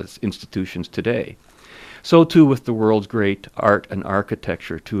institutions today. So too with the world's great art and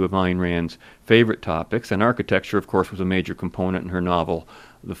architecture, two of Ayn Rand's favorite topics, and architecture, of course, was a major component in her novel,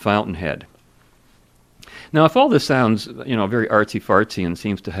 The Fountainhead. Now, if all this sounds, very artsy-fartsy and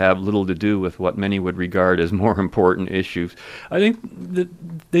seems to have little to do with what many would regard as more important issues, I think that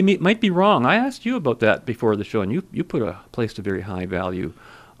they might be wrong. I asked you about that before the show, and you placed a very high value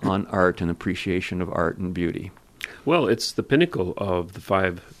on art and appreciation of art and beauty. Well, it's the pinnacle of the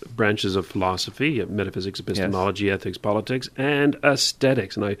 5 branches of philosophy: metaphysics, epistemology, ethics, politics, and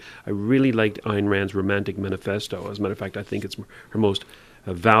aesthetics. And I really liked Ayn Rand's Romantic Manifesto. As a matter of fact, I think it's her most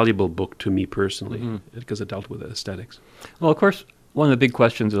valuable book to me personally, because it dealt with aesthetics. Well, of course, one of the big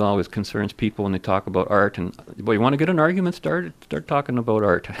questions that always concerns people when they talk about art, and you want to get an argument started, start talking about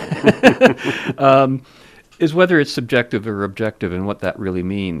art, is whether it's subjective or objective and what that really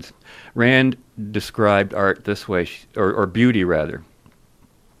means. Rand described art this way, or beauty rather.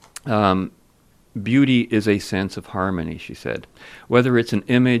 Beauty is a sense of harmony, she said. Whether it's an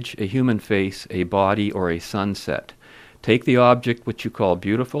image, a human face, a body, or a sunset. Take the object which you call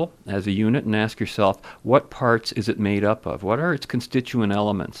beautiful as a unit and ask yourself, what parts is it made up of? What are its constituent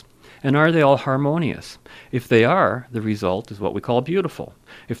elements? And are they all harmonious? If they are, the result is what we call beautiful.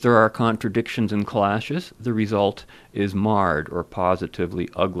 If there are contradictions and clashes, the result is marred or positively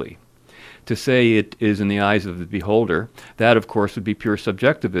ugly. To say it is in the eyes of the beholder, that of course would be pure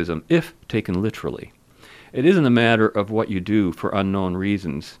subjectivism, if taken literally. It isn't a matter of what you do for unknown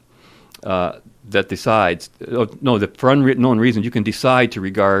reasons that decides, that for unknown reasons you can decide to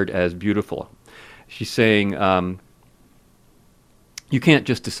regard as beautiful. She's saying, you can't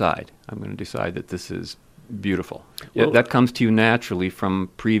just decide, I'm going to decide that this is beautiful. Well, that comes to you naturally from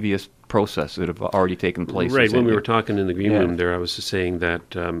previous processes that have already taken place. Right, when we were talking in the green room there, I was just saying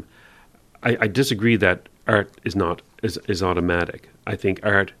that I disagree that art is automatic. I think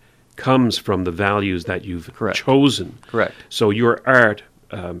art comes from the values that you've chosen. Correct. So your art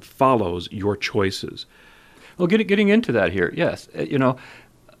follows your choices. Well, getting into that here, yes.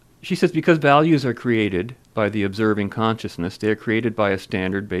 She says because values are created by the observing consciousness, they are created by a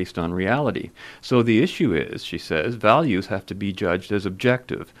standard based on reality. So the issue is, she says, values have to be judged as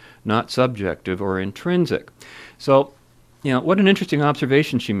objective, not subjective or intrinsic. So, what an interesting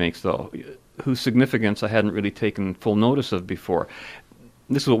observation she makes, though, whose significance I hadn't really taken full notice of before.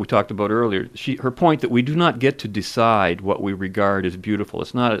 This is what we talked about earlier. Her point that we do not get to decide what we regard as beautiful.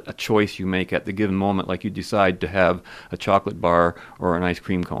 It's not a choice you make at the given moment, like you decide to have a chocolate bar or an ice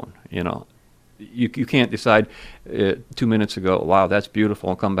cream cone. You can't decide 2 minutes ago, wow, that's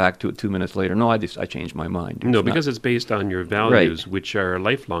beautiful, and come back to it 2 minutes later. No, I changed my mind. No, because it's based on your values, which are a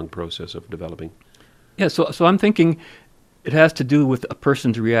lifelong process of developing. Yeah, so I'm thinking it has to do with a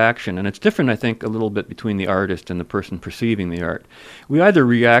person's reaction, and it's different, I think, a little bit between the artist and the person perceiving the art. We either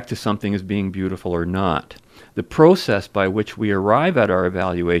react to something as being beautiful or not. The process by which we arrive at our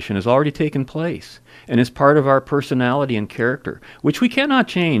evaluation has already taken place and is part of our personality and character, which we cannot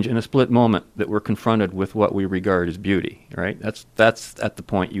change in a split moment that we're confronted with what we regard as beauty, right? That's at the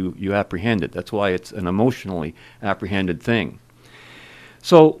point you apprehend it. That's why it's an emotionally apprehended thing.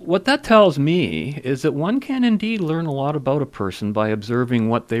 So what that tells me is that one can indeed learn a lot about a person by observing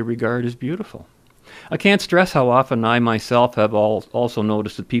what they regard as beautiful. I can't stress how often I myself have also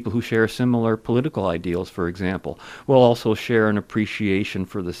noticed that people who share similar political ideals, for example, will also share an appreciation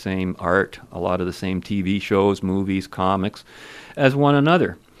for the same art, a lot of the same TV shows, movies, comics, as one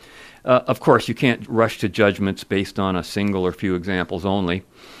another. Of course, you can't rush to judgments based on a single or few examples only.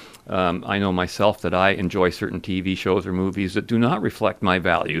 I know myself that I enjoy certain TV shows or movies that do not reflect my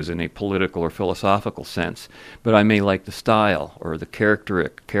values in a political or philosophical sense, but I may like the style or the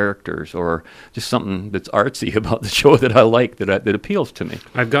characters or just something that's artsy about the show that I like, that appeals to me.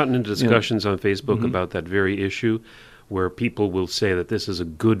 I've gotten into discussions on Facebook about that very issue, where people will say that this is a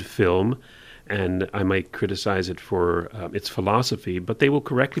good film, and I might criticize it for its philosophy, but they will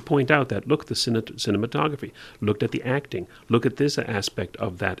correctly point out that, look, the cinematography, look at the acting, look at this aspect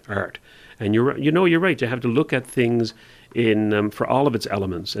of that art. And you're right, you have to look at things in for all of its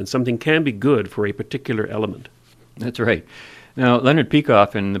elements, and something can be good for a particular element. That's right. Now, Leonard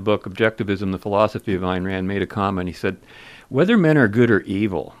Peikoff, in the book Objectivism, the Philosophy of Ayn Rand, made a comment. He said, "Whether men are good or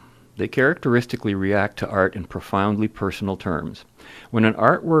evil, they characteristically react to art in profoundly personal terms. When an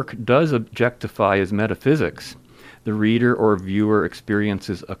artwork does objectify as metaphysics, the reader or viewer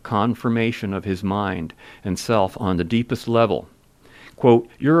experiences a confirmation of his mind and self on the deepest level. Quote,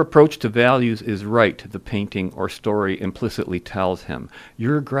 your approach to values is right, the painting or story implicitly tells him.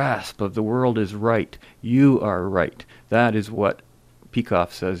 Your grasp of the world is right. You are right. That is what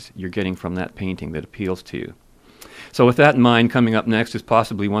Peikoff says you're getting from that painting that appeals to you." So with that in mind, coming up next is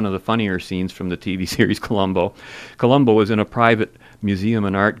possibly one of the funnier scenes from the TV series Columbo. Columbo was in a private museum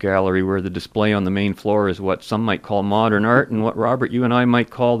and art gallery where the display on the main floor is what some might call modern art and what, Robert, you and I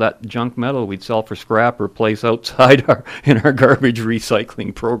might call that junk metal we'd sell for scrap or place outside in our garbage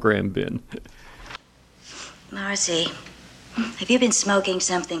recycling program bin. Marcy, have you been smoking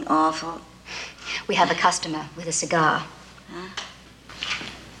something awful? We have a customer with a cigar. Huh?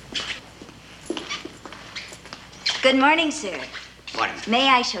 Good morning, sir. Morning. May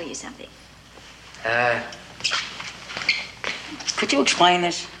I show you something? Could you explain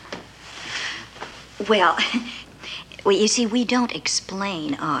this? Well, you see, we don't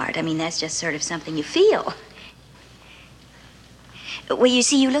explain art. I mean, that's just sort of something you feel. Well, you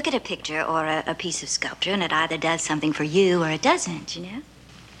see, you look at a picture or a piece of sculpture, and it either does something for you or it doesn't, you know?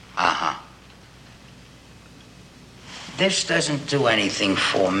 Uh-huh. This doesn't do anything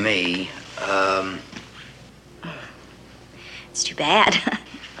for me. It's too bad.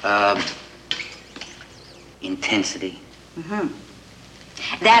 Intensity. Mm-hmm.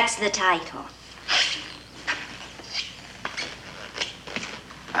 That's the title.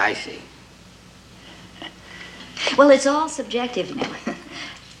 I see. Well, it's all subjective now.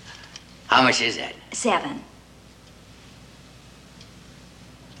 How much is that? $700.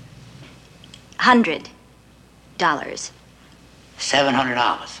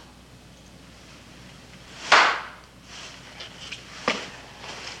 $700.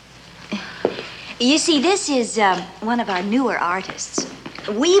 You see, this is one of our newer artists.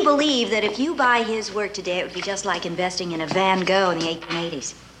 We believe that if you buy his work today, it would be just like investing in a Van Gogh in the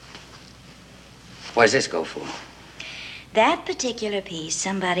 1880s. What does this go for? That particular piece,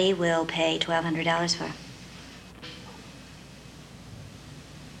 somebody will pay $1,200 for.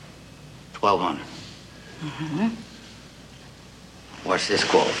 $1,200. Mm-hmm. What's this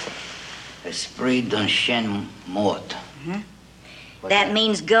called? Esprit d'un chien mort. Mm-hmm. That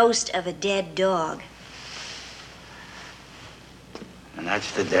means ghost of a dead dog. And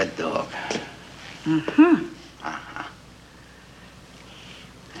that's the dead dog. Mm-hmm. Uh-huh.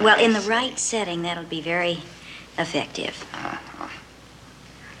 Well, in the right setting, that'll be very effective. Uh-huh.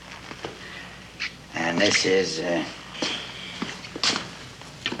 And this is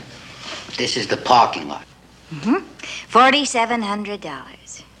the parking lot. Mm-hmm.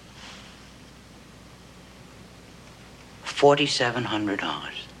 $4,700.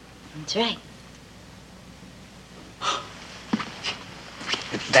 $4,700. That's right.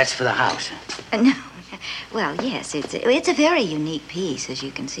 That's for the house. No. Well, yes, it's a very unique piece, as you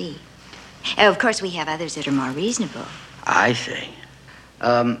can see. Of course, we have others that are more reasonable. I see.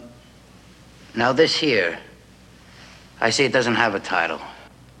 Now this here, I see it doesn't have a title.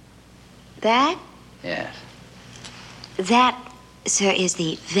 That? Yes. That, sir, is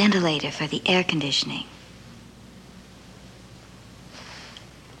the ventilator for the air conditioning.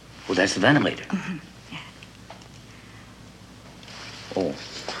 Well, that's the ventilator. Mm-hmm. Yeah. Oh.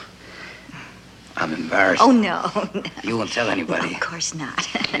 I'm embarrassed. Oh, no. You won't tell anybody. No, of course not.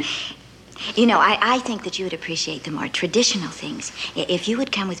 You know, I think that you would appreciate the more traditional things. If you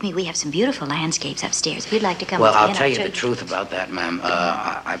would come with me, we have some beautiful landscapes upstairs. If you'd like to come well, with me... I'll tell you the truth about that, ma'am.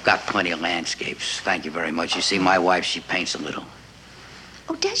 I've got plenty of landscapes. Thank you very much. You see, my wife, she paints a little.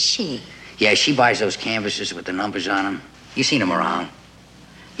 Oh, does she? Yeah, she buys those canvases with the numbers on them. You seen them around.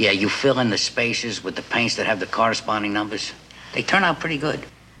 Yeah, you fill in the spaces with the paints that have the corresponding numbers. They turn out pretty good.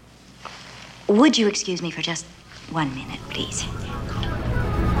 Would you excuse me for just 1 minute, please?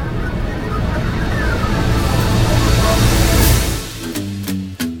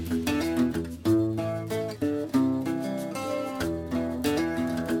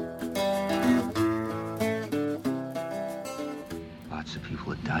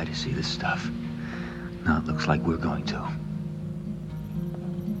 see this stuff. Now it looks like we're going to.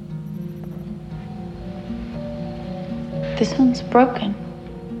 This one's broken.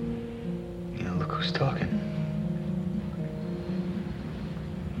 Yeah, look who's talking.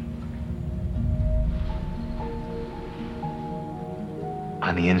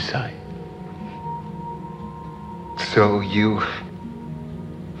 On the inside. So you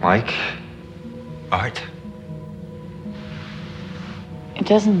like art? It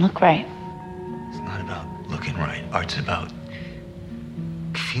doesn't look right. It's not about looking right. Art's about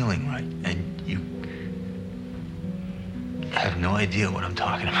feeling right. And you have no idea what I'm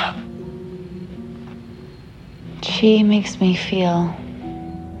talking about. She makes me feel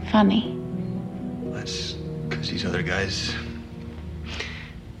funny. That's because these other guys,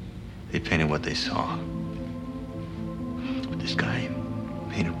 they painted what they saw. But this guy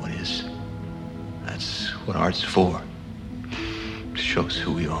painted what is. That's what art's for. To show us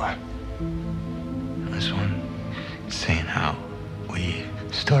who we are. And this one is saying how we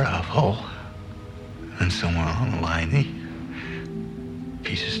start off whole, and somewhere along the line, the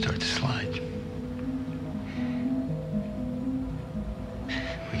pieces start to slide.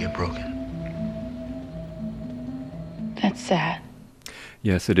 We get broken. That's sad.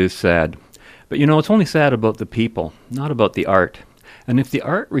 Yes, it is sad. But you know, it's only sad about the people, not about the art. And if the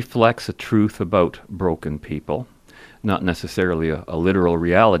art reflects a truth about broken people, not necessarily a literal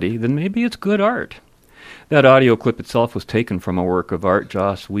reality, then maybe it's good art. That audio clip itself was taken from a work of art,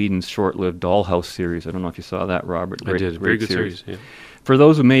 Joss Whedon's short-lived Dollhouse series. I don't know if you saw that, Robert. I did. Very good series. Yeah. For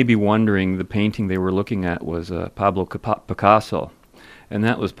those who may be wondering, the painting they were looking at was Pablo Picasso. And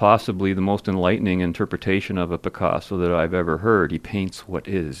that was possibly the most enlightening interpretation of a Picasso that I've ever heard. He paints what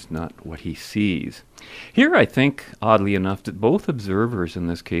is, not what he sees. Here I think, oddly enough, that both observers in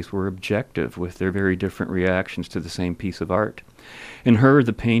this case were objective with their very different reactions to the same piece of art. In her,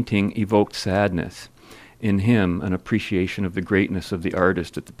 the painting evoked sadness. In him, an appreciation of the greatness of the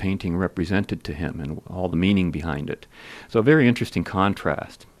artist that the painting represented to him and all the meaning behind it. So a very interesting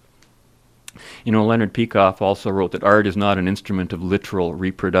contrast. You know, Leonard Peikoff also wrote that art is not an instrument of literal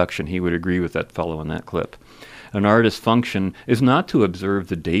reproduction. He would agree with that fellow in that clip. An artist's function is not to observe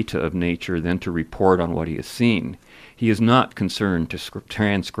the data of nature, then to report on what he has seen. He is not concerned to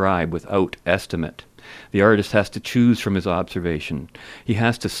transcribe without estimate. The artist has to choose from his observation. He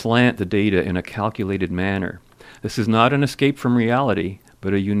has to slant the data in a calculated manner. This is not an escape from reality,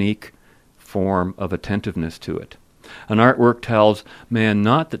 but a unique form of attentiveness to it. An artwork tells man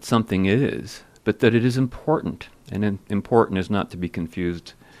not that something is, but that it is important, and important is not to be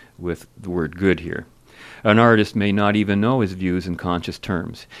confused with the word good here. An artist may not even know his views in conscious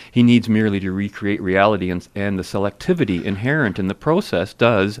terms. He needs merely to recreate reality, and the selectivity inherent in the process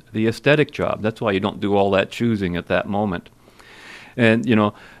does the aesthetic job. That's why you don't do all that choosing at that moment. And, you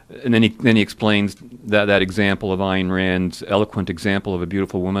know, and then he explains that example of Ayn Rand's eloquent example of a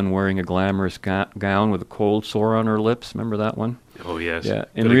beautiful woman wearing a glamorous gown with a cold sore on her lips. Remember that one? Oh, yes. Yeah.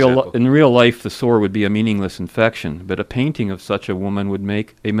 In real life, the sore would be a meaningless infection, but a painting of such a woman would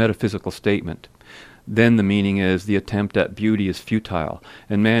make a metaphysical statement. Then the meaning is the attempt at beauty is futile,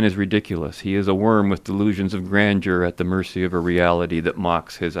 and man is ridiculous. He is a worm with delusions of grandeur at the mercy of a reality that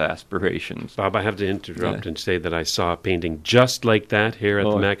mocks his aspirations. Bob, I have to interrupt and say that I saw a painting just like that here at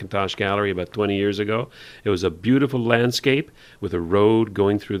the Macintosh Gallery about 20 years ago. It was a beautiful landscape with a road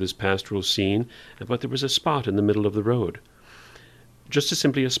going through this pastoral scene, but there was a spot in the middle of the road. Just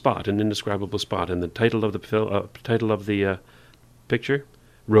simply a spot, an indescribable spot, and the title of the picture,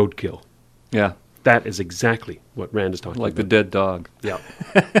 Roadkill. Yeah. That is exactly what Rand is talking about. Like the dead dog. Yeah.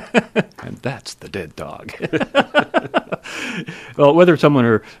 And that's the dead dog. Well, whether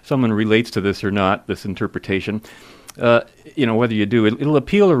someone relates to this or not, this interpretation, you know, whether you do, it'll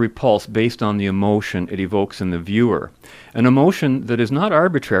appeal or repulse based on the emotion it evokes in the viewer. An emotion that is not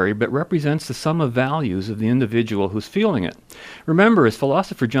arbitrary, but represents the sum of values of the individual who's feeling it. Remember, as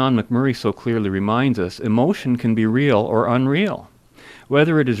philosopher John McMurray so clearly reminds us, emotion can be real or unreal.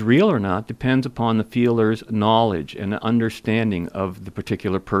 Whether it is real or not depends upon the feeler's knowledge and understanding of the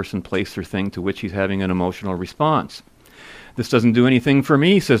particular person, place, or thing to which he's having an emotional response. This doesn't do anything for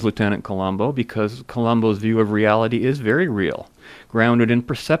me, says Lieutenant Colombo, because Colombo's view of reality is very real, grounded in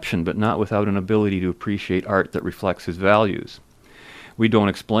perception, but not without an ability to appreciate art that reflects his values. We don't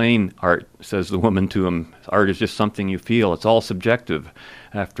explain art, says the woman to him. Art is just something you feel. It's all subjective,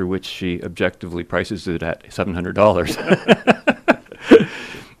 after which she objectively prices it at $700.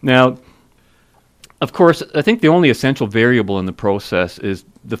 Now, of course, I think the only essential variable in the process is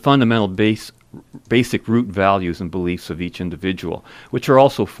the fundamental basic root values and beliefs of each individual, which are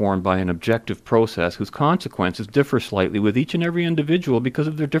also formed by an objective process whose consequences differ slightly with each and every individual because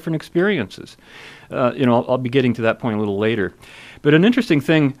of their different experiences. I'll be getting to that point a little later. But an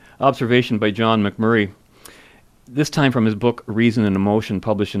interesting observation by John McMurray, this time from his book Reason and Emotion,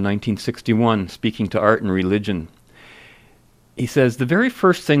 published in 1961, speaking to art and religion. He says, the very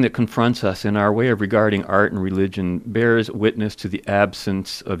first thing that confronts us in our way of regarding art and religion bears witness to the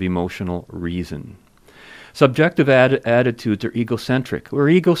absence of emotional reason. Subjective attitudes are egocentric. We're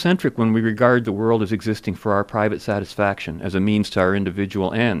egocentric when we regard the world as existing for our private satisfaction, as a means to our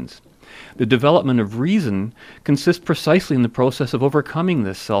individual ends. The development of reason consists precisely in the process of overcoming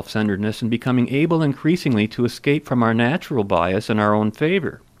this self-centeredness and becoming able increasingly to escape from our natural bias in our own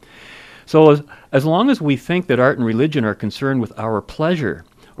favor. So as long as we think that art and religion are concerned with our pleasure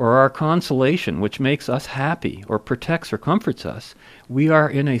or our consolation, which makes us happy or protects or comforts us, we are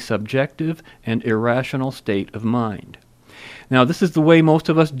in a subjective and irrational state of mind. Now, this is the way most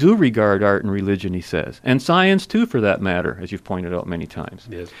of us do regard art and religion, he says, and science too, for that matter, as you've pointed out many times.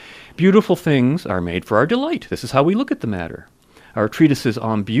 Yes. Beautiful things are made for our delight. This is how we look at the matter. Our treatises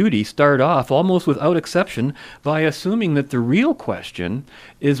on beauty start off, almost without exception, by assuming that the real question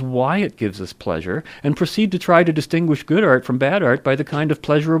is why it gives us pleasure, and proceed to try to distinguish good art from bad art by the kind of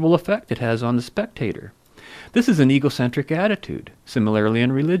pleasurable effect it has on the spectator. This is an egocentric attitude, similarly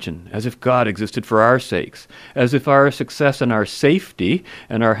in religion, as if God existed for our sakes, as if our success and our safety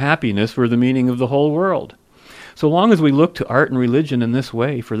and our happiness were the meaning of the whole world. So long as we look to art and religion in this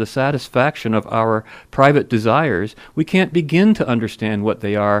way for the satisfaction of our private desires, we can't begin to understand what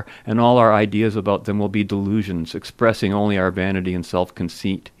they are, and all our ideas about them will be delusions, expressing only our vanity and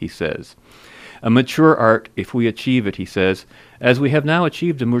self-conceit, he says. A mature art, if we achieve it, he says, as we have now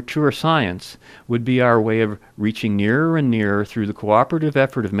achieved a mature science, would be our way of reaching nearer and nearer through the cooperative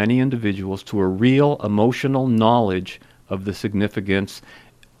effort of many individuals to a real emotional knowledge of the significance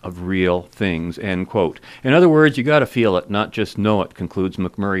of real things, end quote. In other words, you got to feel it, not just know it, concludes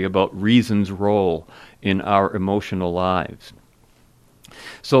McMurray about reason's role in our emotional lives.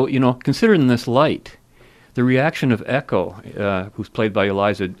 So, consider in this light the reaction of Echo, who's played by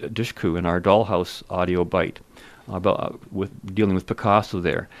Eliza Dushku in our Dollhouse audio bite, dealing with Picasso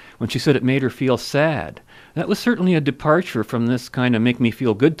there, when she said it made her feel sad. That was certainly a departure from this kind of make me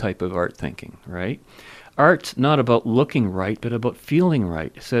feel good type of art thinking, right? Art's not about looking right, but about feeling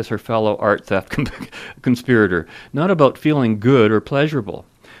right, says her fellow art theft conspirator. Not about feeling good or pleasurable.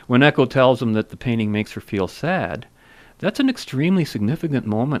 When Echo tells him that the painting makes her feel sad, that's an extremely significant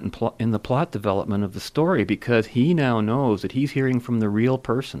moment in the plot development of the story, because he now knows that he's hearing from the real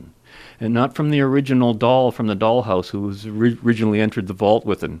person, and not from the original doll from the dollhouse who was originally entered the vault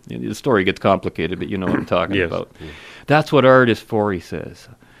with him. The story gets complicated, but you know what I'm talking about. Yeah. That's what art is for, he says,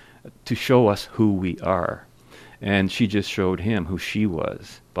 to show us who we are. And she just showed him who she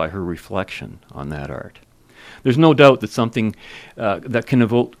was by her reflection on that art. There's no doubt that something that can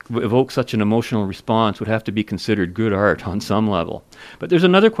evoke such an emotional response would have to be considered good art on some level. But there's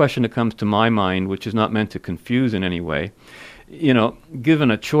another question that comes to my mind, which is not meant to confuse in any way.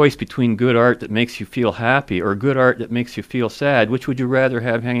 Given a choice between good art that makes you feel happy or good art that makes you feel sad, which would you rather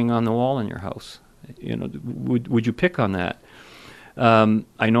have hanging on the wall in your house? Would you pick on that?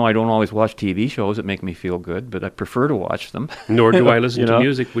 I know I don't always watch TV shows that make me feel good, but I prefer to watch them. Nor do I listen to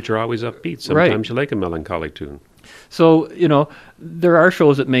music, which are always upbeat. Sometimes right. You like a melancholy tune. So, there are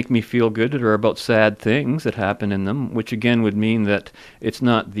shows that make me feel good that are about sad things that happen in them, which again would mean that it's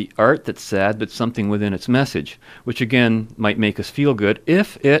not the art that's sad, but something within its message, which again might make us feel good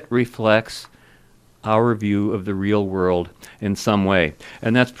if it reflects our view of the real world in some way.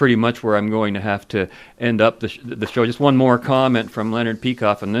 And that's pretty much where I'm going to have to end up the show. Just one more comment from Leonard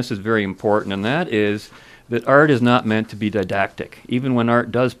Peikoff, and this is very important, and that is that art is not meant to be didactic. Even when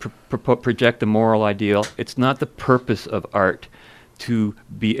art does project a moral ideal, it's not the purpose of art to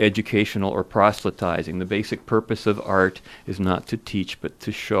be educational or proselytizing. The basic purpose of art is not to teach, but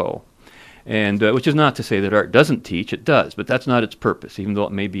to show. And which is not to say that art doesn't teach, it does, but that's not its purpose, even though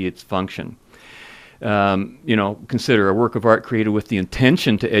it may be its function. Consider a work of art created with the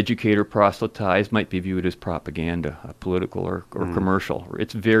intention to educate or proselytize might be viewed as propaganda, political or commercial.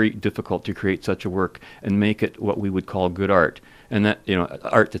 It's very difficult to create such a work and make it what we would call good art, and that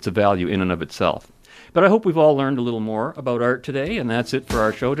art that's a value in and of itself. But I hope we've all learned a little more about art today, and that's it for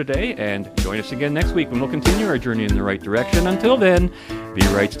our show today. And join us again next week when we'll continue our journey in the right direction. Until then, be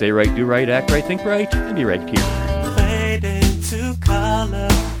right, stay right, do right, act right, think right, and be right here. Fade into color.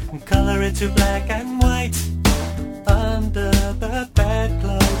 Color it to black and white. Under the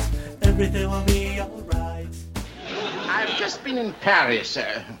bedclothes, everything will be alright. I've just been in Paris,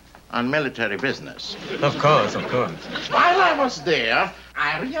 on military business. Of course, of course. While I was there,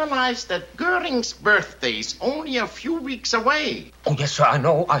 I realized that Goering's birthday is only a few weeks away. Oh, yes, sir, I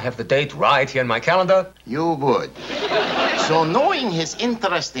know. I have the date right here in my calendar. You would. So knowing his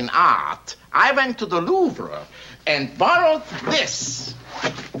interest in art, I went to the Louvre and borrowed this.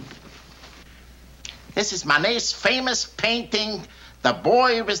 This is Manet's famous painting, The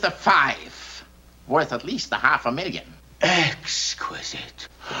Boy with the Five, worth at least $500,000. Exquisite.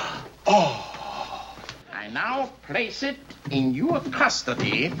 Oh. I now place it in your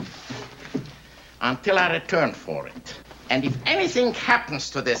custody until I return for it. And if anything happens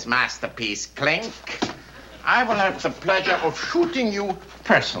to this masterpiece, Clink, I will have the pleasure of shooting you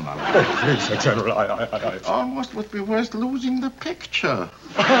personally. Please, Sir General, I... Almost would be worth losing the picture.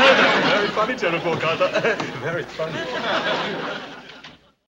 Very funny, General Carter. Very funny.